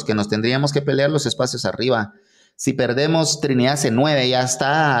serían con los que nos tendríamos que pelear los espacios arriba. Si perdemos, Trinidad hace 9, ya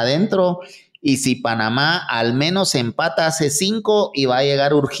está adentro. Y si Panamá al menos empata, hace 5 y va a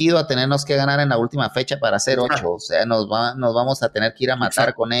llegar urgido a tenernos que ganar en la última fecha para hacer 8. O sea, nos vamos a tener que ir a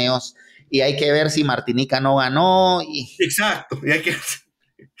matar con ellos. Y hay que ver si Martinica no ganó. Exacto. Y hay que...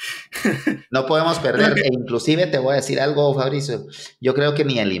 No podemos perder. E inclusive te voy a decir algo, Fabricio. Yo creo que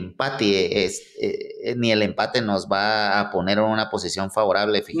ni el empate nos va a poner en una posición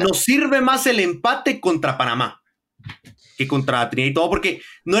favorable. Fíjate. Nos sirve más el empate contra Panamá que contra Trinidad y Tobago, porque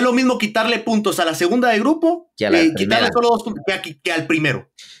no es lo mismo quitarle puntos a la segunda de grupo que a la quitarle solo 2 puntos que al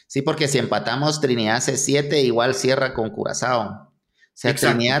primero. Sí, porque si empatamos, Trinidad hace 7, igual cierra con Curazao. O sea,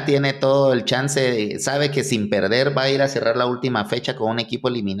 Exacto. Trinidad tiene todo el chance, sabe que sin perder va a ir a cerrar la última fecha con un equipo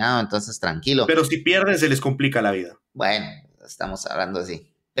eliminado, entonces tranquilo. Pero si pierden se les complica la vida. Bueno, estamos hablando así.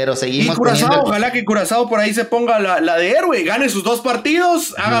 Pero seguimos. Y Curazao, ojalá que Curazao por ahí se ponga la de héroe, gane sus 2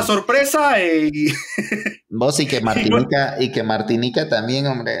 partidos, haga sorpresa y... Vos y que Martinica también,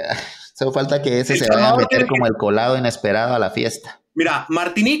 hombre. Solo falta que ese se vaya a meter como el colado inesperado a la fiesta. Mira,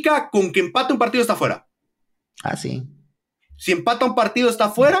 Martinica con que empate un partido está fuera. Ah, sí. Si empata un partido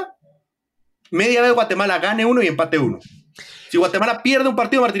está fuera, media vez Guatemala gane 1 y empate 1. Si Guatemala pierde un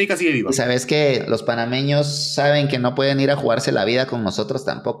partido, Martinica sigue viva. Y sabes que los panameños saben que no pueden ir a jugarse la vida con nosotros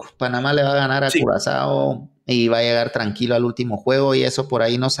tampoco. Panamá le va a ganar a Curazao y va a llegar tranquilo al último juego y eso por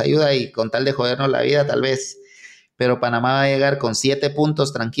ahí nos ayuda y con tal de jodernos la vida tal vez. Pero Panamá va a llegar con 7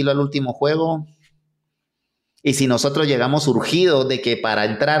 puntos tranquilo al último juego. Y si nosotros llegamos urgidos de que para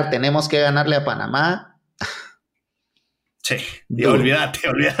entrar tenemos que ganarle a Panamá... Sí, olvídate.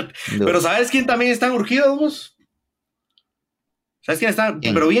 Pero ¿sabes quién también están urgidos vos? ¿Sabes quién está?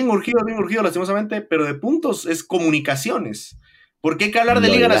 Pero bien urgido, lastimosamente, pero de puntos es Comunicaciones. ¿Por qué hay que hablar de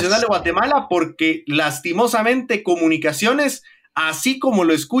Liga Nacional de Guatemala? Porque lastimosamente Comunicaciones así como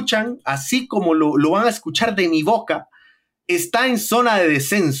lo escuchan, así como lo van a escuchar de mi boca, está en zona de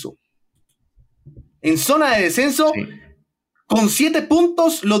descenso. En zona de descenso, Sí. con 7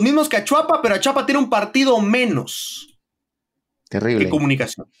 puntos, los mismos que Achuapa, pero Achuapa tiene un partido menos que Terrible.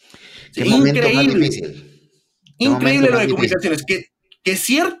 Comunicación. Qué Sí, momento más increíble. difícil. Qué momento Increíble lo más de difícil. Comunicaciones, que es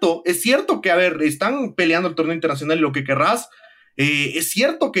cierto que, a ver, están peleando el torneo internacional y lo que querrás, es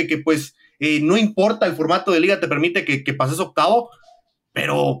cierto que pues no importa el formato de liga, te permite que pases octavo,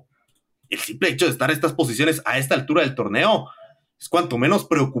 pero el simple hecho de estar en estas posiciones a esta altura del torneo es cuanto menos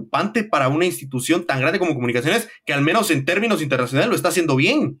preocupante para una institución tan grande como Comunicaciones, que al menos en términos internacionales lo está haciendo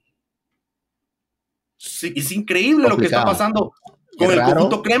bien. Sí, es increíble lo que está Complicado. pasando Es con el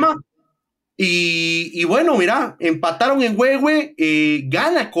conjunto raro. Crema. Y bueno, mira, empataron en Huehue,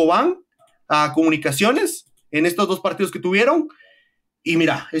 gana Cobán a Comunicaciones en estos 2 partidos que tuvieron. Y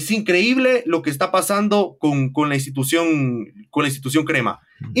mira, es increíble lo que está pasando con la institución Crema.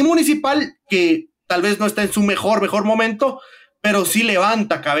 Y Municipal, que tal vez no está en su mejor momento, pero sí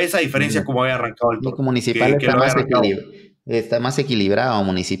levanta cabeza a diferencia como había arrancado el Y torneo, Municipal que lo había arrancado. está más equilibrado.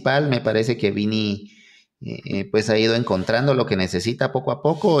 Municipal, me parece que Vini pues ha ido encontrando lo que necesita poco a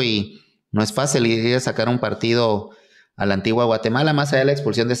poco y no es fácil ir a sacar un partido a la Antigua Guatemala, más allá de la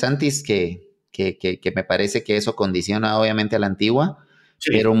expulsión de Santis, que me parece que eso condiciona obviamente a la Antigua,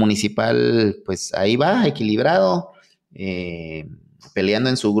 pero Sí. Municipal pues ahí va, equilibrado, eh, peleando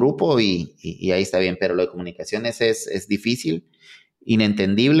en su grupo y ahí está bien, pero lo de Comunicaciones es difícil,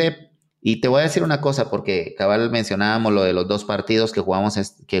 inentendible. Y te voy a decir una cosa, porque cabal mencionábamos lo de los 2 partidos que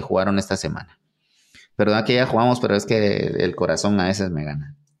jugaron esta semana. Perdón que ya jugamos, pero es que el corazón a veces me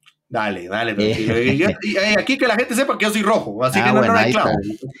gana. Dale, tranquilo. Y aquí que la gente sepa que yo soy rojo, así que no Bueno, hay ahí está. clavo.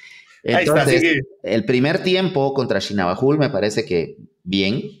 Ahí está, así Entonces, que el primer tiempo contra Chinabajul me parece que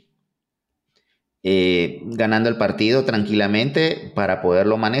bien, ganando el partido tranquilamente para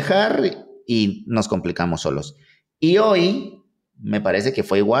poderlo manejar y nos complicamos solos. Y hoy me parece que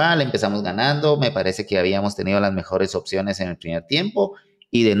fue igual, empezamos ganando, me parece que habíamos tenido las mejores opciones en el primer tiempo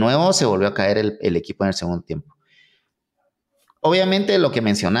y de nuevo se volvió a caer el equipo en el segundo tiempo. Obviamente lo que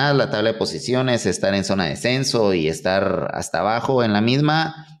mencionas, la tabla de posiciones, estar en zona de descenso y estar hasta abajo en la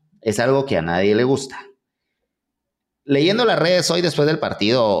misma, es algo que a nadie le gusta. Leyendo las redes hoy después del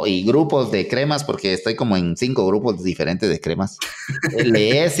partido y grupos de cremas, porque estoy como en 5 grupos diferentes de cremas,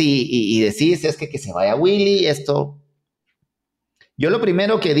 lees y decís, es que se vaya Willy, esto. Yo lo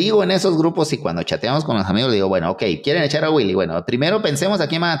primero que digo en esos grupos y cuando chateamos con los amigos, digo, bueno, ok, quieren echar a Willy, bueno, primero pensemos a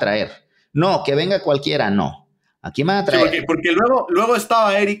quién van a traer. No, que venga cualquiera, no. ¿A quién van a sí, traer? porque luego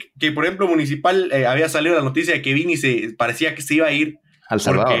estaba Eric, que por ejemplo Municipal había salido la noticia de que Vini parecía que se iba a ir Al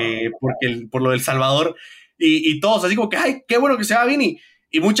Salvador. por lo del Salvador, y todos así como que, ay, qué bueno que se va Vini,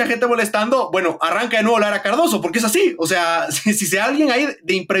 y mucha gente molestando, bueno, arranca de nuevo Lara Cardoso, porque es así, o sea, si se alguien ahí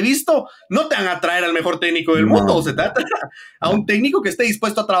de imprevisto, no te van a traer al mejor técnico del mundo, o No, se te va a traer a un no. técnico que esté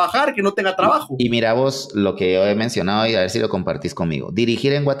dispuesto a trabajar, que no tenga trabajo. Y mira vos lo que yo he mencionado y a ver si lo compartís conmigo.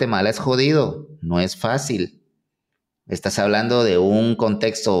 Dirigir en Guatemala es jodido, no es fácil. Estás hablando de un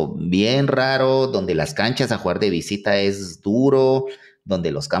contexto bien raro, donde las canchas a jugar de visita es duro,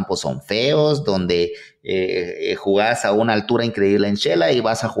 donde los campos son feos, donde jugás a una altura increíble en Shela y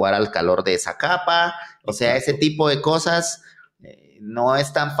vas a jugar al calor de Zacapa. O sea, ese Exacto. tipo de cosas no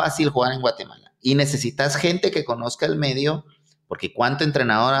es tan fácil jugar en Guatemala. Y necesitas gente que conozca el medio, porque cuánto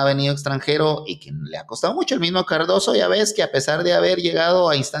entrenador ha venido extranjero y que le ha costado mucho. El mismo Cardoso, ya ves que a pesar de haber llegado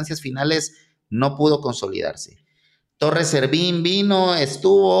a instancias finales, no pudo consolidarse. Torres Servín vino,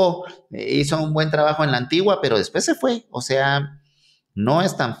 estuvo, hizo un buen trabajo en la Antigua, pero después se fue. O sea, no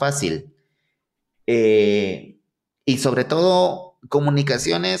es tan fácil. Y sobre todo,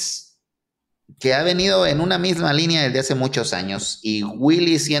 Comunicaciones que ha venido en una misma línea desde hace muchos años y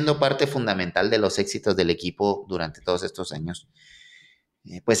Willy siendo parte fundamental de los éxitos del equipo durante todos estos años.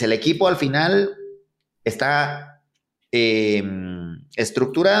 Pues el equipo al final está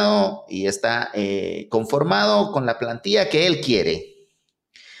estructurado y está conformado con la plantilla que él quiere,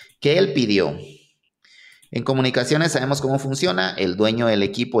 que él pidió. En Comunicaciones sabemos cómo funciona, el dueño del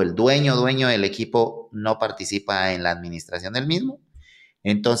equipo, el dueño del equipo no participa en la administración del mismo.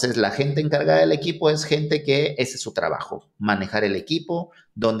 Entonces la gente encargada del equipo es gente que ese es su trabajo, manejar el equipo,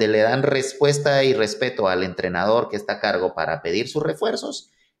 donde le dan respuesta y respeto al entrenador que está a cargo para pedir sus refuerzos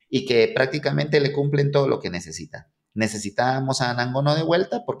y que prácticamente le cumplen todo lo que necesita. Necesitábamos a Anangono de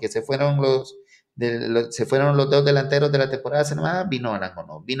vuelta porque se fueron los 2 delanteros de la temporada pasada, vino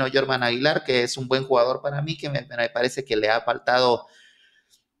Anangono, vino Jorman Aguilar, que es un buen jugador para mí, que me parece que le ha faltado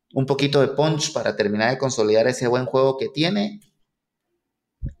un poquito de punch para terminar de consolidar ese buen juego que tiene.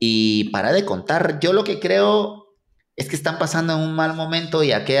 Y para de contar, yo lo que creo es que están pasando en un mal momento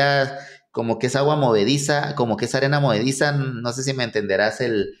y aquella, como que es agua movediza, como que es arena movediza, no sé si me entenderás Sí,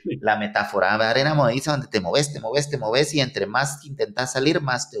 la metáfora, arena movediza donde te moves, te moves, te moves y entre más intentas salir,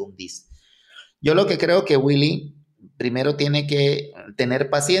 más te hundís. Yo lo que creo que Willy primero tiene que tener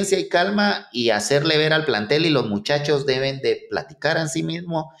paciencia y calma y hacerle ver al plantel y los muchachos deben de platicar en sí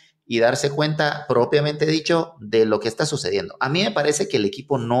mismo y darse cuenta, propiamente dicho, de lo que está sucediendo. A mí me parece que el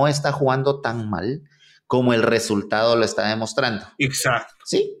equipo no está jugando tan mal como el resultado lo está demostrando. exacto,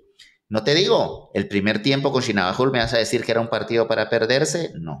 ¿Sí? No te digo, el primer tiempo con Chinabajul me vas a decir que era un partido para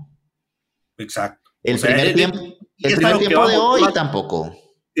perderse. No. exacto. O El sea, primer tiempo, y el es a primer lo que tiempo de vamos, hoy tampoco.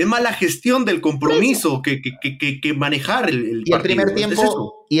 es más la gestión del Por eso. compromiso que manejar el partido, es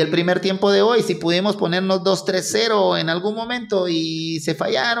eso. Y el primer tiempo de hoy, si pudimos ponernos 2-3-0 en algún momento y se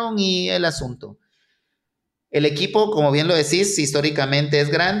fallaron y el asunto. El equipo, como bien lo decís, históricamente es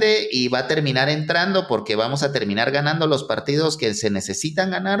grande y va a terminar entrando porque vamos a terminar ganando los partidos que se necesitan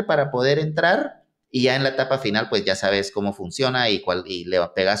ganar para poder entrar y ya en la etapa final pues ya sabes cómo funciona y le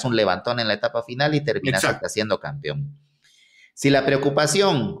pegas un levantón en la etapa final y terminas Exacto. hasta siendo campeón. Si la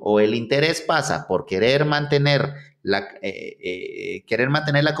preocupación o el interés pasa por querer mantener la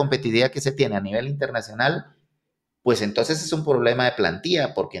competitividad que se tiene a nivel internacional, pues entonces es un problema de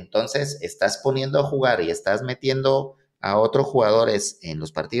plantilla, porque entonces estás poniendo a jugar y estás metiendo a otros jugadores en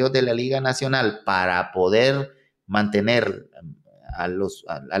los partidos de la Liga Nacional para poder mantener a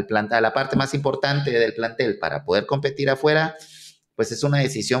la parte más importante del plantel para poder competir afuera, pues es una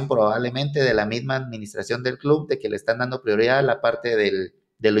decisión probablemente de la misma administración del club de que le están dando prioridad a la parte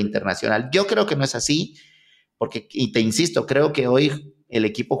de lo internacional. Yo creo que no es así, porque, y te insisto, creo que hoy el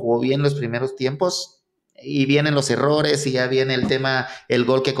equipo jugó bien los primeros tiempos y vienen los errores y ya viene el tema, el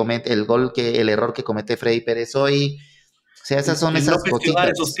error que comete Freddy Pérez hoy. O sea, esas son El no esas gestionar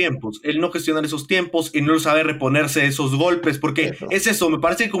esos cositas. tiempos, el no gestionar esos tiempos y no saber reponerse de esos golpes, porque Eso. es eso, me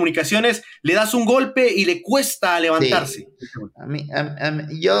parece que comunicaciones le das un golpe y le cuesta levantarse. Sí.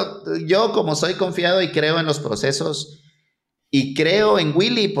 Yo como soy confiado y creo en los procesos y creo en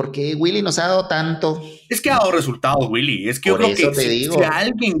Willy, porque Willy nos ha dado tanto. Es que ha dado resultados, Willy. Es que yo Por creo eso que te si a digo,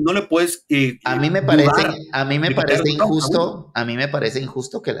 alguien no le puedes dudar a mí me de que te da parece resultados, a Willy. injusto, a mí me parece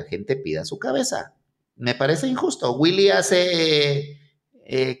injusto que la gente pida su cabeza. Me parece injusto. Willy hace,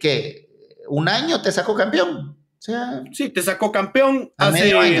 ¿qué? Un año te sacó campeón. O sea, Sí, te sacó campeón, a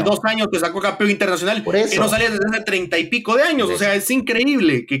medio hace año. 2 años te sacó campeón internacional, Por que no eso, salía desde hace 30 y pico de años. por O sea, eso. es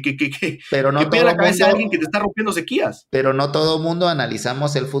increíble Pero que no pida todo la cabeza a mundo, alguien que te está rompiendo sequías. pero no todo mundo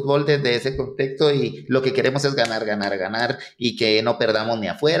analizamos el fútbol desde ese contexto y lo que queremos es ganar, ganar, ganar y que no perdamos ni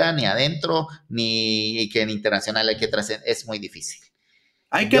afuera, ni adentro, ni y que en internacional hay que trascender. Es muy difícil.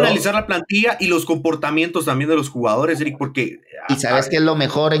 Hay que Yo, analizar la plantilla y los comportamientos también de los jugadores, Eric, porque y sabes que es lo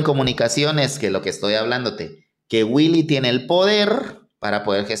mejor en comunicaciones que lo que estoy hablándote, que Willy tiene el poder para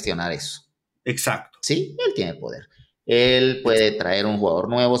poder gestionar eso. exacto. Sí, él tiene poder. Él puede traer un jugador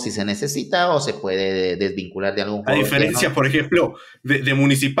nuevo si se necesita o se puede desvincular de algún A jugador que diferencia, no. por ejemplo, de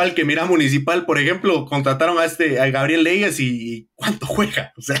Municipal, que mira, Municipal, por ejemplo, contrataron a Gabriel Leyes y ¿cuánto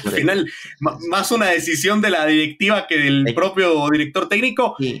juega? O sea, al final, más una decisión de la directiva que del propio director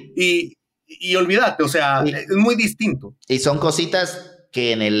técnico Y, y olvídate, o sea, es y, muy distinto. y son cositas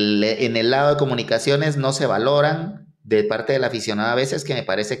que en el lado de comunicaciones no se valoran de parte del aficionado a veces, que me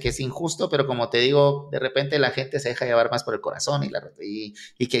parece que es injusto, pero como te digo, de repente la gente se deja llevar más por el corazón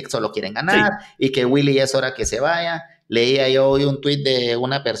y que solo quieren ganar Sí, y que Willy ya es hora que se vaya. Leía yo hoy un tuit de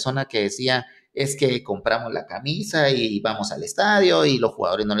una persona que decía, es que compramos la camisa y vamos al estadio y los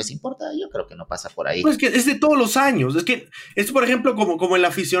jugadores no les importa. Yo creo que no pasa por pues ahí. que es de todos los años. Es que es, por ejemplo, como el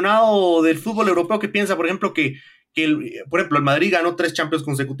aficionado del fútbol europeo que piensa, por ejemplo, por ejemplo, el Madrid ganó 3 Champions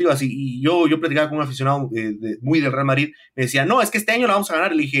consecutivas y yo platicaba con un aficionado muy del Real Madrid, me decía, no, es que este año la vamos a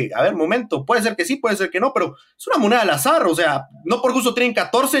ganar. Le dije, a ver, momento, puede ser que sí, puede ser que no, pero es una moneda al azar. O sea, no por gusto tienen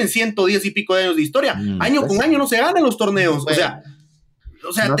 14 en 110 y pico de años de historia. Año con Pues año no se ganan los no se torneos. O puede. sea,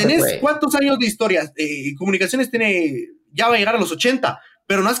 tenés No se puede. cuántos años de historia. Comunicaciones tiene, ya va a llegar a los 80,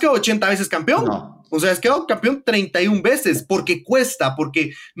 pero no has quedado 80 veces campeón. No. O sea, has quedado campeón 31 veces, porque cuesta,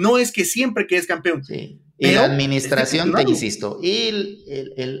 porque no es que siempre quedes campeón, Sí. Y la pero es de administración, te gestionarlo. insisto, y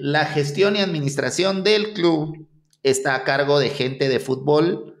la gestión y administración del club está a cargo de gente de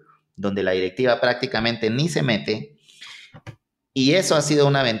fútbol, donde la directiva prácticamente ni se mete, y eso ha sido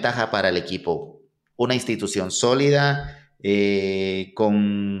una ventaja para el equipo. Una institución sólida,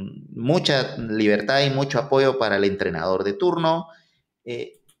 con mucha libertad y mucho apoyo para el entrenador de turno.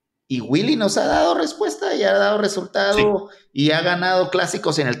 eh, y Willy nos ha dado respuesta y ha dado Sí, resultado y ha ganado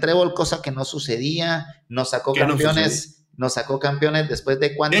clásicos en el trébol, cosa que no sucedía. Nos sacó que no sucede. campeones nos sacó campeones después de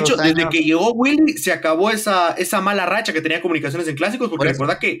De hecho, cuántos desde años. que llegó Willy, se acabó esa mala racha que tenía Comunicaciones en clásicos, porque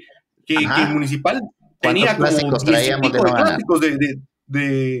recuerda que Ajá. Municipal ¿Cuántos tenía como clásicos 10 y traíamos de pico no de ganar? clásicos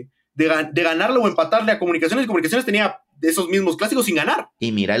de ganarle o empatarle a Comunicaciones, y Comunicaciones tenía esos mismos clásicos sin ganar.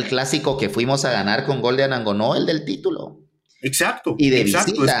 Y mira el clásico que fuimos a ganar con gol de Anangonó, el del título. Exacto, Y de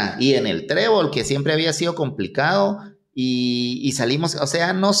exacto. visita, y en el Trébol, que siempre había sido complicado, y salimos, o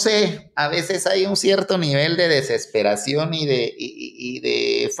sea, no sé, a veces hay un cierto nivel de desesperación y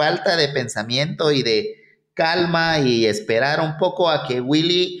de falta de pensamiento y de calma y esperar un poco a que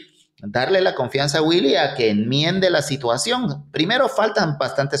Willy, darle la confianza a Willy a que enmiende la situación. Primero, faltan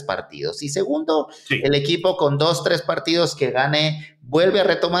bastantes partidos, y segundo, Sí. el equipo con 2, 3 partidos que gane vuelve a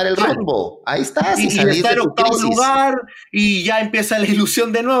retomar el rumbo. Ahí está, si Y salís está de en tu octavo crisis. lugar y ya empieza la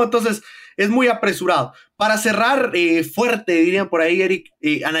ilusión de nuevo, entonces es muy apresurado. Para cerrar fuerte, dirían por ahí, Eric,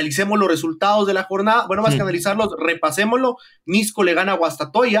 analicemos los resultados de la jornada. Bueno, más que analizarlos, repasémoslo. Nisco le gana a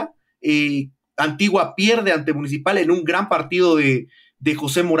Guastatoya, Antigua pierde ante Municipal en un gran partido de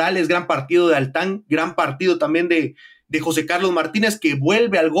José Morales, gran partido de Altán, gran partido también de José Carlos Martínez, que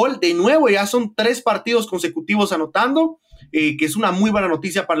vuelve al gol de nuevo. Ya son 3 partidos consecutivos anotando, que es una muy buena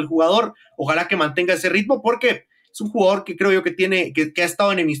noticia para el jugador. Ojalá que mantenga ese ritmo, porque es un jugador que creo yo que ha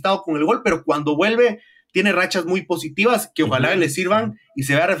estado enemistado con el gol, pero cuando vuelve tiene rachas muy positivas que ojalá le sirvan y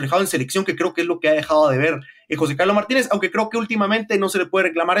se vea reflejado en selección, que creo que es lo que ha dejado de ver José Carlos Martínez, aunque creo que últimamente no se le puede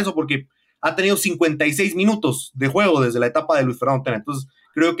reclamar eso porque ha tenido 56 minutos de juego desde la etapa de Luis Fernando Tena. Entonces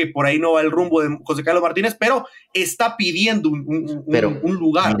creo que por ahí no va el rumbo de José Carlos Martínez, pero está pidiendo un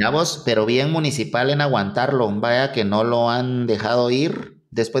lugar. Mira vos, pero bien Municipal en aguantarlo, vaya que no lo han dejado ir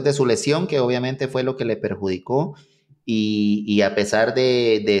después de su lesión, que obviamente fue lo que le perjudicó, y a pesar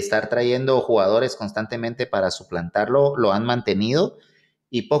de estar trayendo jugadores constantemente para suplantarlo, lo han mantenido,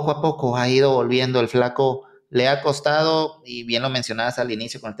 y poco a poco ha ido volviendo el flaco. Le ha costado, y bien lo mencionabas al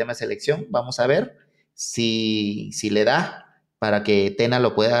inicio con el tema de selección, vamos a ver si le da para que Tena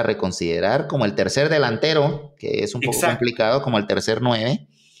lo pueda reconsiderar como el tercer delantero, que es un poco Exacto. complicado, como el tercer 9,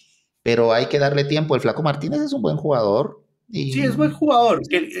 pero hay que darle tiempo. El Flaco Martínez es un buen jugador. Sí, es buen jugador,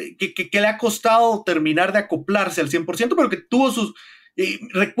 que le ha costado terminar de acoplarse al 100%, pero que tuvo sus...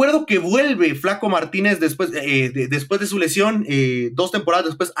 recuerdo que vuelve Flaco Martínez después, después de su lesión, 2 temporadas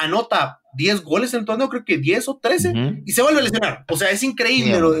después, anota 10 goles en el torneo, creo que 10 o 13, y se vuelve a lesionar. O sea, es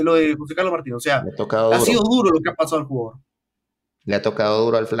increíble lo de José Carlos Martínez. O sea, le ha tocado ha duro. sido duro lo que ha pasado al jugador. Le ha tocado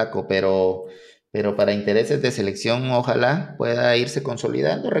duro al Flaco, pero para intereses de selección ojalá pueda irse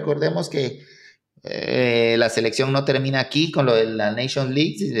consolidando. Recordemos que la selección no termina aquí con lo de la Nation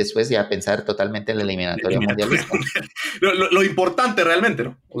League y después ya pensar totalmente en la eliminatoria mundialista. Lo importante realmente,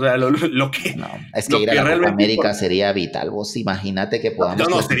 ¿no? O sea, lo que... No, es que lo ir a que la Copa realmente América importa. sería vital. Vos imagínate que podamos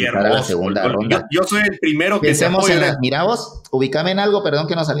No, sería clasificar a la hermoso. segunda ronda. Yo soy el primero que se Pensemos apoya en en las... eso. Mira vos, ubícame en algo, perdón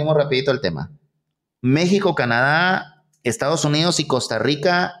que nos salimos rapidito del tema. México, Canadá, Estados Unidos y Costa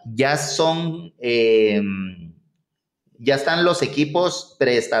Rica ya son... ¿Ya están los equipos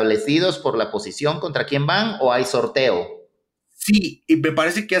preestablecidos por la posición contra quién van o hay sorteo? Sí, y me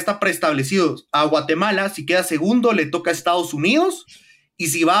parece que ya está preestablecido. A Guatemala, si queda segundo, le toca a Estados Unidos, y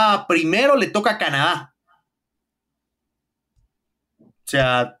si va primero, le toca a Canadá. O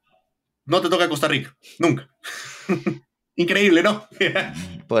sea, no te toca a Costa Rica, nunca. Increíble, ¿no?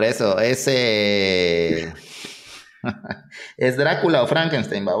 Por eso, es Drácula o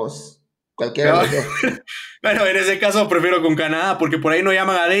Frankenstein, vamos. Cualquiera de los dos. Bueno, en ese caso prefiero con Canadá, porque por ahí no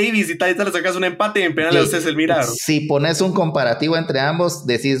llaman a Davis y tal, le sacas un empate y en penales haces el milagro. Si pones un comparativo entre ambos,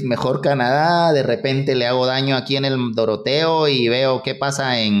 decís mejor Canadá, de repente le hago daño aquí en el Doroteo y veo qué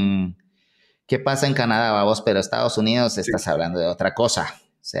pasa en Canadá, vamos, pero Estados Unidos estás hablando de otra cosa.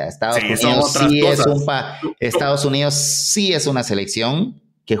 O sea, Estados Unidos son otras cosas. Estados Unidos sí es una selección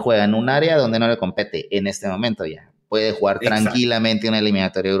que juega en un área donde no le compete en este momento ya. Puede jugar tranquilamente una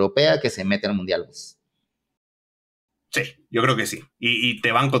eliminatoria europea que se mete al Mundial. Sí, yo creo que sí. Y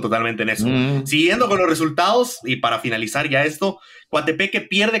te banco totalmente en eso. Siguiendo con los resultados, y para finalizar ya esto, Coatepeque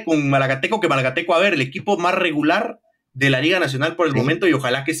pierde con Malacateco, que Malacateco, a ver, el equipo más regular de la Liga Nacional por el momento, y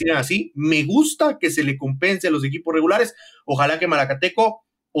ojalá que sigan así. Me gusta que se le compense a los equipos regulares. Ojalá que Malacateco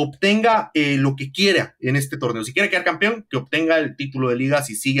obtenga lo que quiera en este torneo. Si quiere quedar campeón, que obtenga el título de liga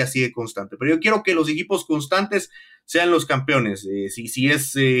si sigue así de constante. Pero yo quiero que los equipos constantes sean los campeones. Si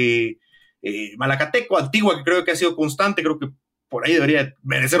es Malacateco, Antigua, que creo que ha sido constante, creo que por ahí debería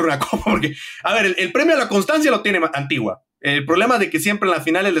merecer una copa, porque, a ver, el premio a la constancia lo tiene Antigua. El problema es de que siempre en las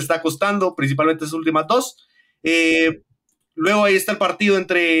finales le está costando, principalmente esas últimas 2. Luego ahí está el partido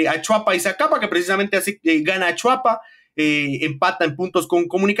entre Achuapa y Zacapa, que precisamente así gana Achuapa, empata en puntos con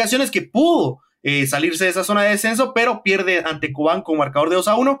Comunicaciones, que pudo salirse de esa zona de descenso, pero pierde ante Cobán con marcador de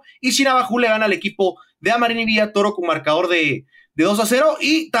 2-1, y Shinabajú le gana al equipo de Amarini Villatoro con marcador de 2-0,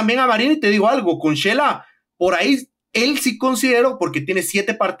 y también Amarini, te digo algo, con Shela, por ahí, él sí considero, porque tiene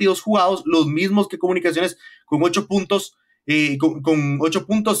 7 partidos jugados, los mismos que Comunicaciones, con 8 puntos, con 8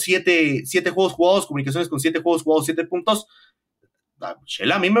 puntos, 7 juegos jugados, Comunicaciones con 7 juegos jugados, 7 puntos.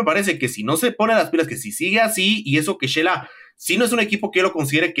 Shela a mí me parece que si no se pone las pilas, que si sigue así, y eso que Shela si no es un equipo que yo lo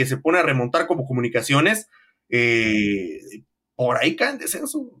considere que se pone a remontar como Comunicaciones, por ahí cae en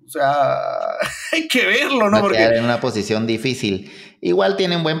descenso. O sea, hay que verlo, ¿no? Va a quedar en una posición difícil. Igual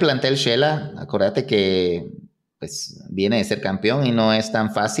tiene un buen plantel Shela. Acuérdate que pues viene de ser campeón y no es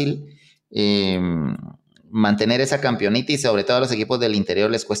tan fácil. Mantener esa campeonita, y sobre todo a los equipos del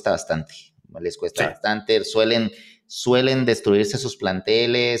interior les cuesta bastante. Les cuesta bastante. Suelen destruirse sus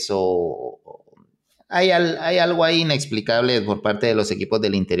planteles o hay algo ahí inexplicable por parte de los equipos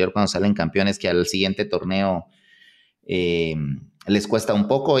del interior cuando salen campeones, que al siguiente torneo les cuesta un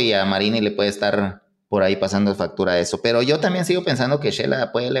poco, y a Marini le puede estar por ahí pasando factura de eso. Pero yo también sigo pensando que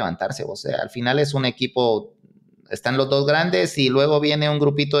Shela puede levantarse. O sea, al final es un equipo, están los dos grandes y luego viene un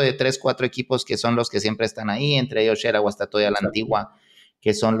grupito de 3, 4 equipos que son los que siempre están ahí, entre ellos Shela, Guastatoya, la Antigua,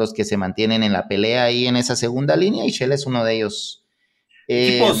 que son los que se mantienen en la pelea ahí en esa segunda línea, y Shela es uno de ellos.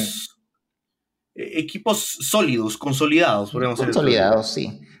 Equipos sólidos, consolidados, podríamos decir. Consolidados,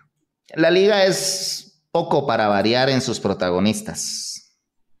 sí. La liga es poco para variar en sus protagonistas.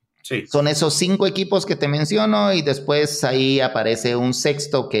 Sí. Son esos 5 equipos que te menciono, y después ahí aparece un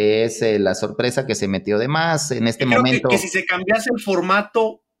sexto que es la sorpresa que se metió de más en este momento. Que si se cambiase el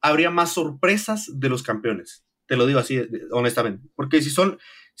formato, habría más sorpresas de los campeones. Te lo digo así, honestamente. Porque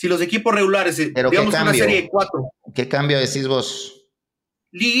si los equipos regulares, digamos una serie de 4. ¿Qué cambio decís vos?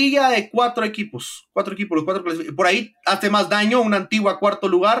 Liguilla de 4 equipos. 4 equipos, los 4 por ahí hace más daño una Antigua cuarto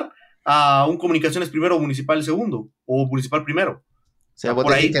lugar a un Comunicaciones primero o Municipal segundo, o Municipal primero. O sea, vos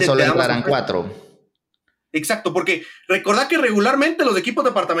decís que solo entrarán 4. Exacto, porque recordad que regularmente los equipos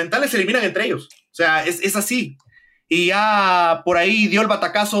departamentales se eliminan entre ellos. O sea, es así. Y ya por ahí dio el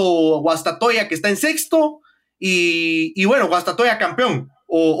batacazo Guastatoya, que está en sexto, y bueno, Guastatoya campeón,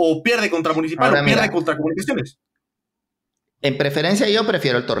 o pierde contra Municipal. Ahora, o pierde contra Comunicaciones. En preferencia yo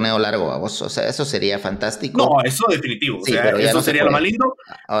prefiero el torneo largo, a vos. O sea, eso sería fantástico. No, eso definitivo. Sí, o sea, eso no sería lo más lindo.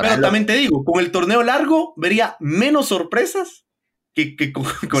 Ahora, pero también te digo, con el torneo largo vería menos sorpresas que con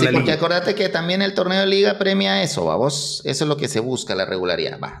la liga. Sí, porque acordate que también el torneo de liga premia eso, a vos. Eso es lo que se busca, la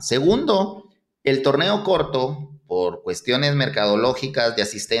regularidad. Va. Segundo, el torneo corto, por cuestiones mercadológicas, de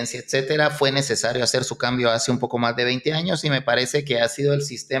asistencia, etcétera, fue necesario hacer su cambio hace un poco más de 20 años, y me parece que ha sido el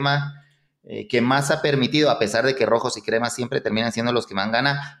sistema que más ha permitido, a pesar de que Rojos y Cremas siempre terminan siendo los que más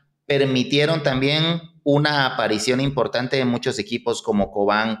ganan, permitieron también una aparición importante de muchos equipos como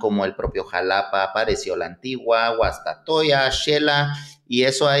Cobán, como el propio Jalapa, apareció la Antigua, Guastatoya, Shela, y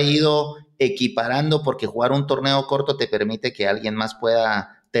eso ha ido equiparando, porque jugar un torneo corto te permite que alguien más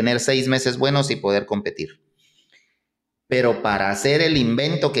pueda tener 6 meses buenos y poder competir. Pero para hacer el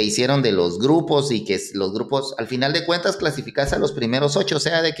invento que hicieron de los grupos, y que los grupos, al final de cuentas, clasificas a los primeros 8, o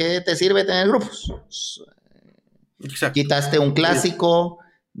sea, ¿de qué te sirve tener grupos? Exacto. Quitaste un clásico,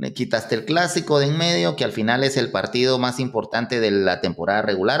 quitaste el clásico de en medio, que al final es el partido más importante de la temporada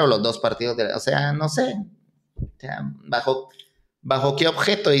regular, o los 2 partidos, o sea, no sé, o sea, ¿bajo qué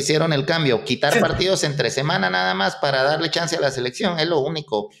objeto hicieron el cambio? Quitar partidos entre semana nada más para darle chance a la selección, es lo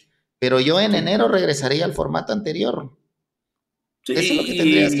único. Pero yo en enero regresaría al formato anterior. Sí, eso es lo que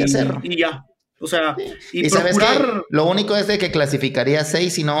tendrías que hacer. Y ya. O sea, y procurar... ¿sabes qué? Lo único es de que clasificaría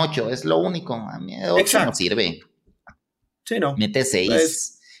 6 y no 8. Es lo único. A mí 8 no sirve. Sí, no. Mete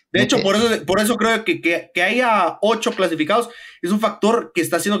 6. De hecho, por eso creo que haya 8 clasificados es un factor que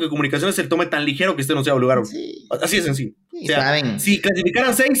está haciendo que Comunicaciones se tome tan ligero que este no sea un lugar. Sí. Así de sencillo. Sí, o sea, ¿saben? Si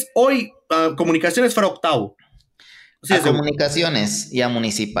clasificaran 6, hoy Comunicaciones fuera octavo. A Comunicaciones y a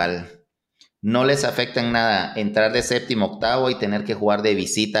Municipal no les afecta en nada entrar de séptimo, octavo y tener que jugar de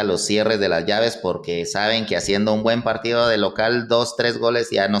visita a los cierres de las llaves, porque saben que haciendo un buen partido de local, 2, 3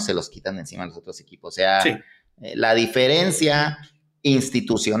 goles ya no se los quitan de encima a los otros equipos. O sea, la diferencia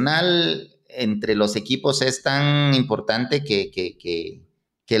institucional entre los equipos es tan importante que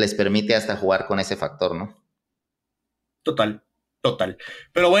les permite hasta jugar con ese factor, ¿no? Total.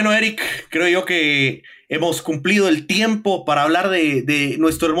 Pero bueno, Eric, creo yo que hemos cumplido el tiempo para hablar de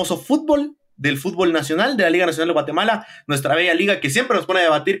nuestro hermoso fútbol, del fútbol nacional, de la Liga Nacional de Guatemala, nuestra bella liga que siempre nos pone a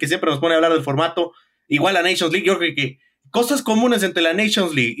debatir, que siempre nos pone a hablar del formato. Igual la Nations League, yo creo que cosas comunes entre la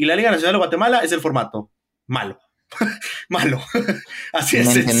Nations League y la Liga Nacional de Guatemala es el formato malo. malo. Así es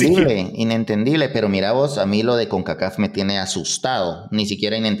sencillo. Inentendible, pero mira vos, a mí lo de CONCACAF me tiene asustado, ni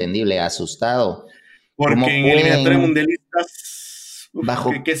siquiera inentendible, asustado. Porque ¿Cómo en eliminatoria pueden, mundialistas,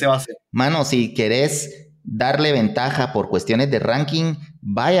 bajo, ¿qué se va a hacer? mano, si querés darle ventaja por cuestiones de ranking,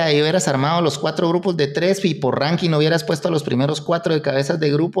 vaya, y hubieras armado los 4 grupos de 3 y por ranking hubieras puesto a los primeros 4 de cabezas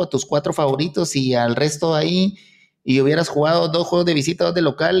de grupo, a tus 4 favoritos y al resto ahí, y hubieras jugado 2 juegos de visita, 2 de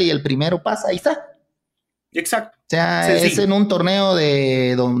local y el primero pasa, ahí está. Exacto. O sea, es Sencillo. en un torneo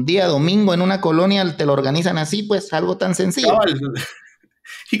de día domingo en una colonia, te lo organizan así, pues algo tan sencillo. Cabal.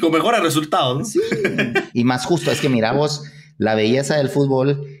 Y con mejores resultados, ¿no? Sí, y más justo, es que mira vos, la belleza del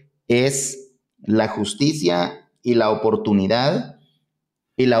fútbol es la justicia y la oportunidad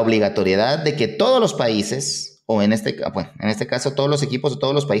y la obligatoriedad de que todos los países, o en este caso todos los equipos de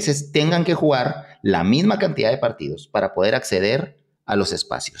todos los países, tengan que jugar la misma cantidad de partidos para poder acceder a los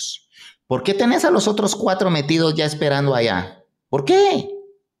espacios. ¿Por qué tenés a los otros 4 metidos ya esperando allá? ¿Por qué?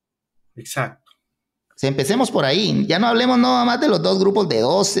 Exacto. O sea, empecemos por ahí. Ya no hablemos nada más de los 2 grupos de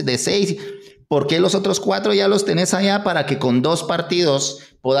 12, de 6. ¿Por qué los otros 4 ya los tenés allá para que con 2 partidos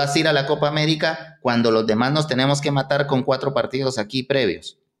puedas ir a la Copa América cuando los demás nos tenemos que matar con 4 partidos aquí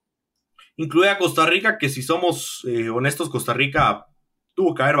previos? Incluye a Costa Rica, que si somos honestos, Costa Rica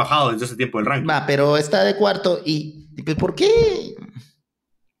tuvo que haber bajado desde ese tiempo del ranking. Va, pero está de cuarto. ¿Y por qué?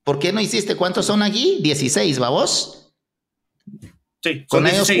 ¿Por qué no hiciste? ¿Cuántos son aquí? 16, ¿va vos? Sí, son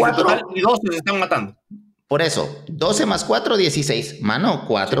 16 en total y 12 se están matando. Por eso, 12 más 4, 16. Mano,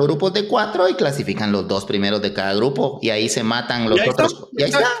 4 grupos de 4 y clasifican los 2 primeros de cada grupo. Y ahí se matan los otros. Y ahí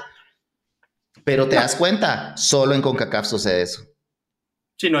está. Pero te das cuenta, solo en CONCACAF sucede eso.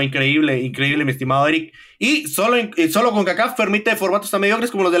 Sí, no, increíble, increíble, mi estimado Eric. Y solo CONCACAF permite formatos tan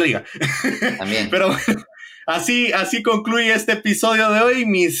mediocres como los de la liga. También. Pero bueno, así concluye este episodio de hoy,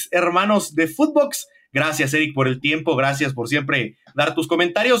 mis hermanos de FUTVOX. Gracias, Eric, por el tiempo. Gracias por siempre dar tus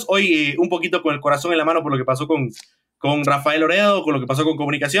comentarios. Hoy un poquito con el corazón en la mano por lo que pasó con Rafael Loredo, con lo que pasó con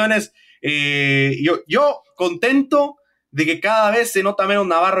Comunicaciones. Yo contento de que cada vez se nota menos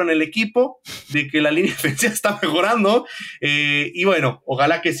Navarro en el equipo, de que la línea defensiva está mejorando. Y bueno,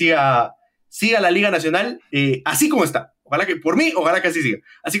 ojalá que siga la Liga Nacional así como está. Ojalá que, por mí, ojalá que así siga.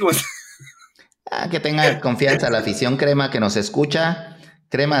 Así como está. Que tenga confianza la afición crema que nos escucha.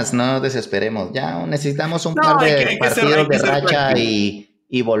 Cremas, no nos desesperemos. Ya necesitamos un par de partidos de racha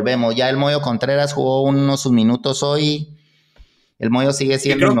y volvemos. Ya el Moyo Contreras jugó unos minutos hoy. El Moyo sigue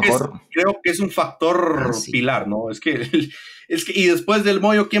siendo el mejor. Creo que es un factor pilar, ¿no? Es que y después del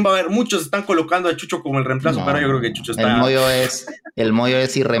Moyo, ¿quién va a ver? Muchos están colocando a Chucho como el reemplazo, pero yo creo que Chucho está... El Moyo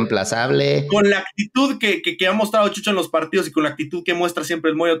es irreemplazable. Con la actitud que ha mostrado Chucho en los partidos y con la actitud que muestra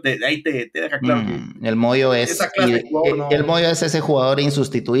siempre el Moyo, ahí te deja claro. El Moyo es... El Moyo es ese jugador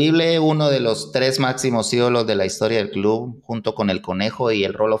insustituible, uno de los 3 máximos ídolos de la historia del club, junto con el Conejo y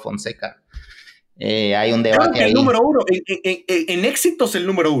el Rolo Fonseca. Hay un debate creo que ahí. El número 1, en éxitos el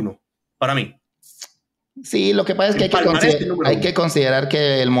número 1, para mí. Sí, lo que pasa es que hay que considerar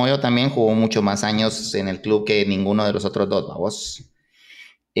que el Moyo también jugó mucho más años en el club que ninguno de los otros 2, vamos.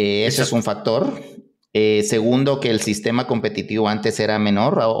 Ese es un factor. Segundo, que el sistema competitivo antes era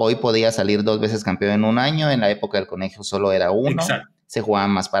menor. Hoy podía salir 2 veces campeón en un año. En la época del Conejo solo era 1. Exacto. Se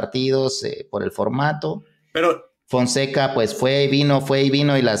jugaban más partidos por el formato. Pero Fonseca pues fue y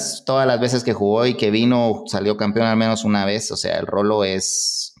vino y todas las veces que jugó y que vino salió campeón al menos una vez. O sea, el Rolo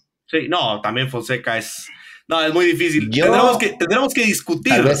es... Sí, no, también Fonseca es... No, es muy difícil. Tendremos que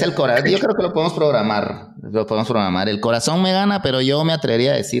discutir. Tal vez el corazón, yo creo que lo podemos programar. El corazón me gana, pero yo me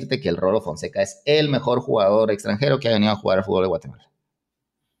atrevería a decirte que el Rolo Fonseca es el mejor jugador extranjero que ha venido a jugar al fútbol de Guatemala.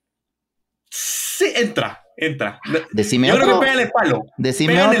 Sí, entra. Decime yo otro. Creo que pégale el palo.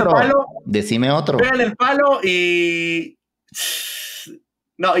 Decime otro. Pégale el palo y...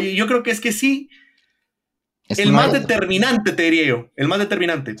 No, yo creo que es que sí. El más determinante, te diría yo. El más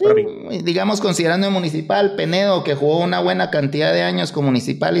determinante para mí. Digamos, considerando el Municipal, Penedo, que jugó una buena cantidad de años con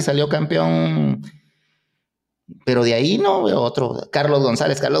Municipal y salió campeón. Pero de ahí no veo otro. Carlos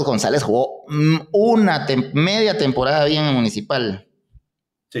González jugó una media temporada bien en Municipal.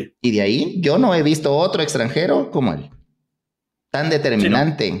 Sí. Y de ahí yo no he visto otro extranjero como él. Tan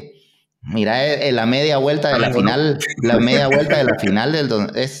determinante. Sí, no. Mira, la media vuelta de la final. La media vuelta de la final del...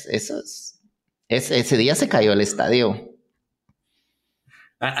 Ese día se cayó el estadio.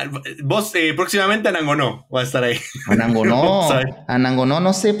 Vos próximamente Anangonó va a estar ahí. Anangonó,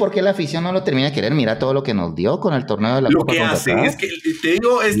 no sé por qué la afición no lo termina de querer. Mira todo lo que nos dio con el torneo de la Copa. Lo que hace, es que te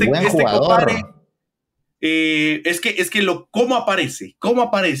digo, buen jugador. Compadre, ¿cómo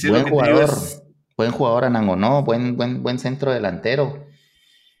aparece? Buen jugador Anangonó, buen centro delantero.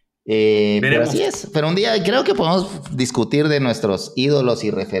 Pero así es. Pero un día creo que podemos discutir de nuestros ídolos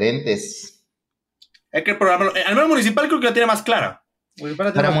y referentes. Hay que programarlo. Al menos Municipal creo que la tiene más clara.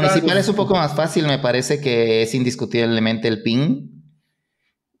 Para Municipal es un poco más fácil, me parece que es indiscutiblemente el PIN.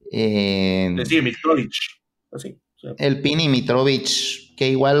 Sí, Mitrovic. Así. El PIN y Mitrovic, que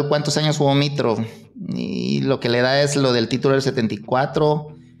igual cuántos años jugó Mitro. Y lo que le da es lo del título del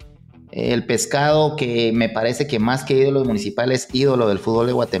 74. El Pescado, que me parece que más que ídolo Municipal es ídolo del fútbol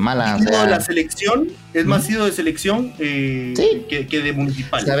de Guatemala. O sea, la selección es más ídolo de selección sí, que de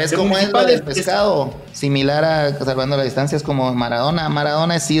Municipal. ¿Sabes cómo es lo del Pescado? Similar a, salvando las distancias, como Maradona.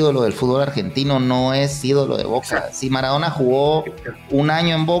 Maradona es ídolo del fútbol argentino, no es ídolo de Boca. Exacto. Si Maradona jugó un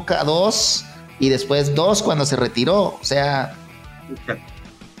año en Boca, 2, y después 2 cuando se retiró. O sea... Exacto.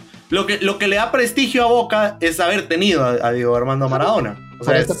 Lo que le da prestigio a Boca es haber tenido a Diego Armando Maradona. O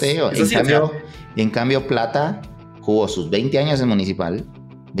sea, por eso te digo, en cambio Plata jugó sus 20 años en Municipal,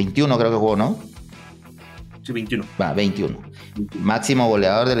 21 creo que jugó, ¿no? Sí, 21. Va, 21. Máximo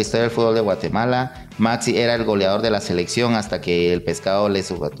goleador de la historia del fútbol de Guatemala, era el goleador de la selección hasta que el Pescado le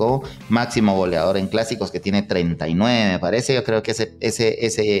sujetó, máximo goleador en clásicos que tiene 39, me parece. Yo creo que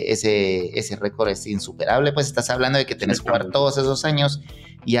ese récord es insuperable, pues estás hablando de que tenés que jugar todos esos años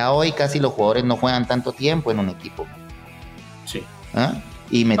y a hoy casi los jugadores no juegan tanto tiempo en un equipo. Sí. ¿Ah?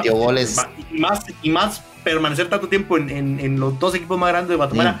 Y metió goles. Y más permanecer tanto tiempo en los dos equipos más grandes de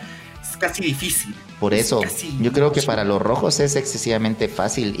Guatemala es casi difícil. Por eso, yo creo que para los rojos es excesivamente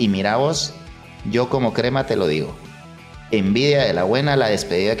fácil. Y mira vos, yo como Crema te lo digo. Envidia de la buena la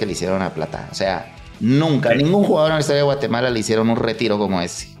despedida que le hicieron a Plata. O sea, nunca, ningún jugador en la historia de Guatemala le hicieron un retiro como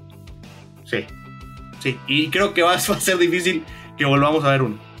ese. Sí. Y creo que va a ser difícil que volvamos a ver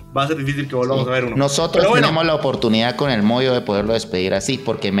uno. Va a ser difícil que volvamos a ver uno. Nosotros tenemos la oportunidad con el Moyo de poderlo despedir así,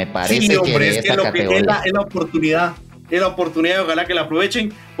 porque me parece que de esta categoría es la oportunidad. Es la oportunidad y ojalá que la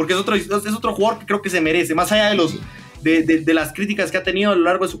aprovechen, porque es otro jugador que creo que se merece. Más allá de las críticas que ha tenido a lo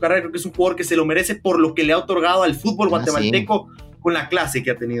largo de su carrera, creo que es un jugador que se lo merece por lo que le ha otorgado al fútbol guatemalteco con la clase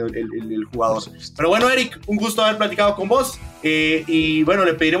que ha tenido el jugador. Pero bueno, Eric, un gusto haber platicado con vos. Y bueno,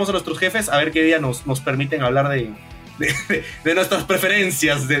 le pediremos a nuestros jefes a ver qué día nos permiten hablar de nuestras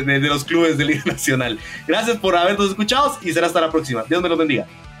preferencias de los clubes de Liga Nacional. Gracias por habernos escuchado y será hasta la próxima. Dios me los bendiga.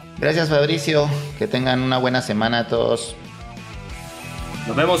 Gracias, Fabricio. Que tengan una buena semana a todos.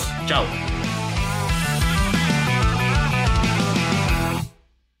 Nos vemos. Chao.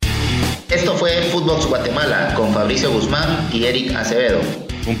 Esto fue FUTVOX Guatemala con Fabricio Guzmán y Eric Acevedo.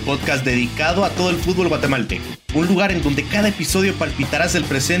 Un podcast dedicado a todo el fútbol guatemalteco. Un lugar en donde cada episodio palpitarás el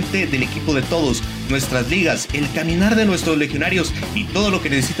presente del equipo de todos, nuestras ligas, el caminar de nuestros legionarios y todo lo que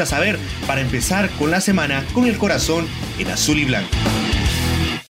necesitas saber para empezar con la semana con el corazón en azul y blanco.